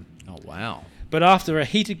half-time. Oh, wow. But after a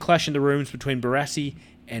heated clash in the rooms between Barassi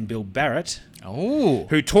and Bill Barrett,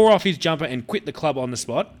 who tore off his jumper and quit the club on the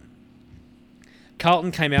spot,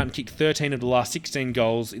 Carlton came out and kicked 13 of the last 16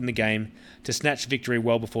 goals in the game to snatch victory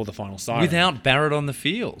well before the final siren. Without Barrett on the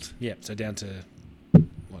field. Yeah, so down to,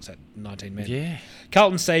 19 men. Yeah.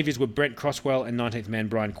 Carlton's saviours were Brent Crosswell and 19th man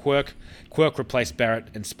Brian Quirk. Quirk replaced Barrett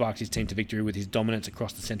and sparked his team to victory with his dominance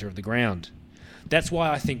across the centre of the ground. That's why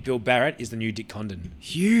I think Bill Barrett is the new Dick Condon.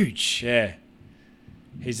 Huge. Yeah.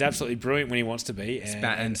 He's absolutely brilliant when he wants to be, and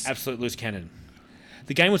an absolute loose cannon.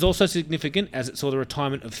 The game was also significant as it saw the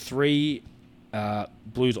retirement of 3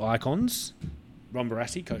 Blues icons. Ron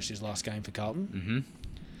Barassi coached his last game for Carlton.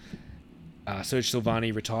 Serge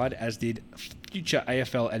Silvani retired, as did future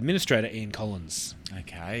AFL administrator Ian Collins.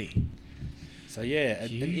 Okay. So yeah,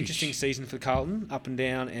 an interesting season for Carlton, up and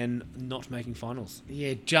down and not making finals.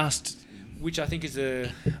 Yeah, just which I think is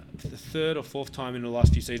the third or fourth time in the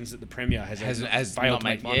last few seasons that the Premier has failed to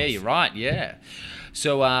make finals. Yeah, you're right, yeah.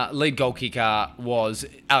 So lead goal kicker was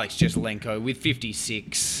Alex Jesaulenko with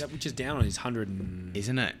 56. Which is down on his 100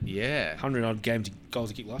 Isn't it? Yeah. 100 odd goals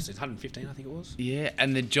to kick last season. 115, I think it was. Yeah,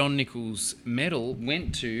 and the John Nichols medal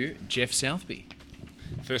went to Jeff Southby.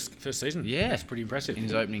 First season. Yeah. That's pretty impressive. In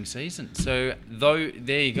his opening season. So, there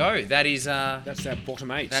you go. That is... that's our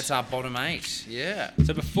bottom 8. That's our bottom 8, yeah.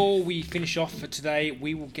 So before we finish off for today,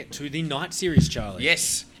 we will get to the night series, Charlie.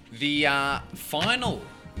 Yes, the final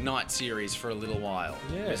night series for a little while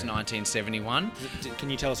was 1971. Can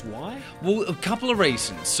you tell us why? Well, a couple of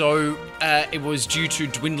reasons. So, it was due to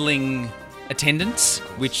dwindling attendance,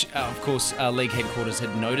 which, of course, league headquarters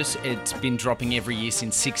had noticed. It's been dropping every year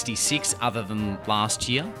since '66, other than last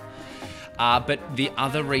year. But the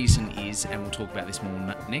other reason is, and we'll talk about this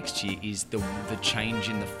more next year, is the change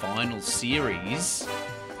in the final series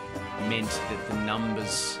meant that the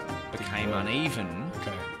numbers became uneven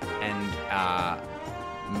and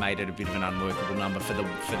made it a bit of an unworkable number for the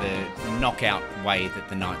knockout way that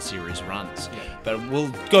the night series runs. Yeah. But we'll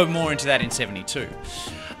go more into that in 72.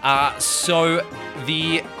 So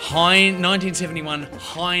the 1971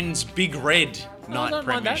 Heinz Big Red Night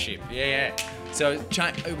Premiership. Yeah. So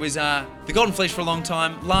it was the Golden Fleece for a long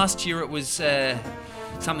time. Last year it was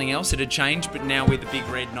something else. It had changed, but now we're the Big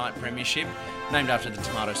Red Night Premiership, named after the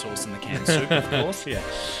tomato sauce and the canned soup, of course. Yeah.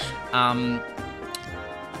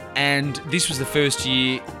 And this was the first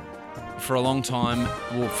year for a long time,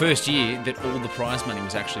 first year that all the prize money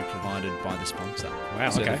was actually provided by the sponsor. Wow,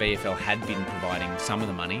 so okay. the VFL had been providing some of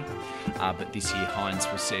the money, but this year Heinz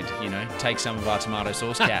was said, take some of our tomato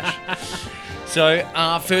sauce cash. So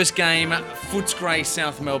first game, Footscray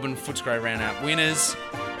South Melbourne. Footscray ran out winners.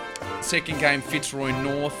 Second game, Fitzroy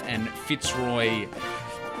North, and Fitzroy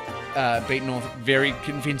beat North very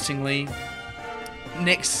convincingly.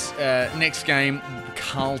 Next game,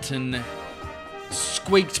 Carlton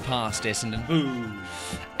squeaked past Essendon. Boo.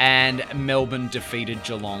 And Melbourne defeated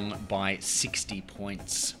Geelong by 60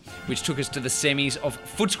 points, which took us to the semis of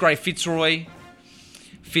Footscray Fitzroy.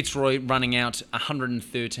 Fitzroy running out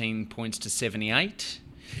 113 points to 78.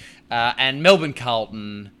 And Melbourne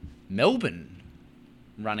Carlton. Melbourne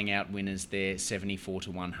running out winners there 74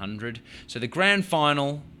 to 100. So the grand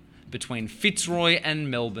final between Fitzroy and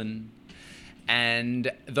Melbourne.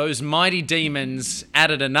 And those mighty demons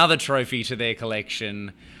added another trophy to their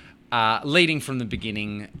collection, leading from the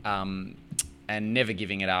beginning and never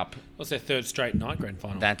giving it up. What's their third straight night grand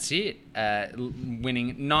final? That's it.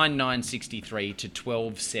 Winning 9-9-63 to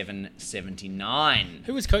 12-7-79.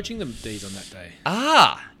 Who was coaching the D's on that day?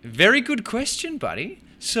 Very good question, buddy.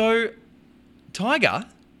 So, Tiger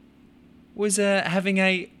was having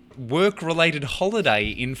a work-related holiday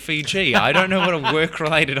in Fiji. I don't know what a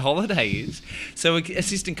work-related holiday is. So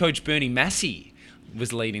assistant coach Bernie Massey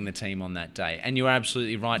was leading the team on that day. And you're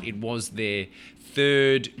absolutely right. It was their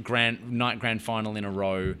third night grand final in a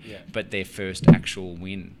row, but their first actual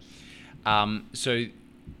win. So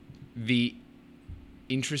a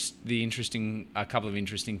couple of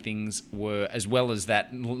interesting things were, as well as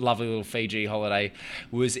that lovely little Fiji holiday,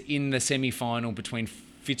 was in the semi-final between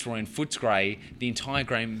Fitzroy and Footscray, the entire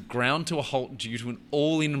game ground to a halt due to an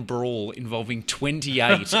all-in brawl involving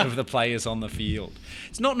 28 of the players on the field.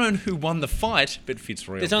 It's not known who won the fight, but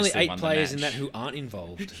Fitzroy There's obviously only 8 won players the in match. that who aren't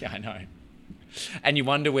involved. Yeah, I know. And you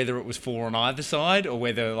wonder whether it was 4 on either side or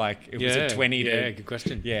whether it was a 20 to... Yeah, good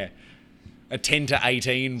question. Yeah. A 10 to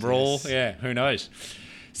 18 brawl. Yes. Yeah, who knows?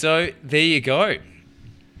 So, there you go.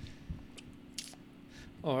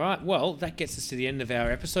 All right, well, that gets us to the end of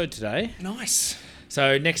our episode today. Nice.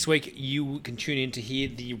 So next week you can tune in to hear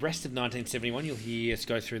the rest of 1971. You'll hear us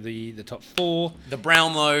go through the top 4. The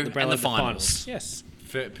Brownlow, and and the finals. Yes.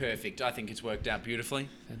 Perfect. I think it's worked out beautifully.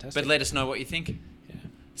 Fantastic. But let us know what you think. Yeah.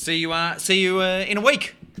 See you in a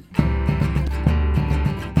week.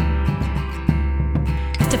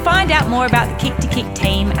 To find out more about the Kick to Kick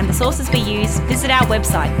team and the sources we use, visit our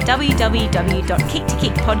website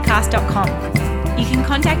www.kicktokickpodcast.com. You can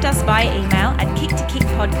contact us via email at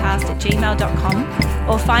kicktokickpodcast@gmail.com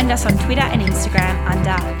or find us on Twitter and Instagram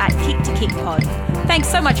under @kicktokickpod. Thanks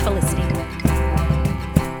so much for listening.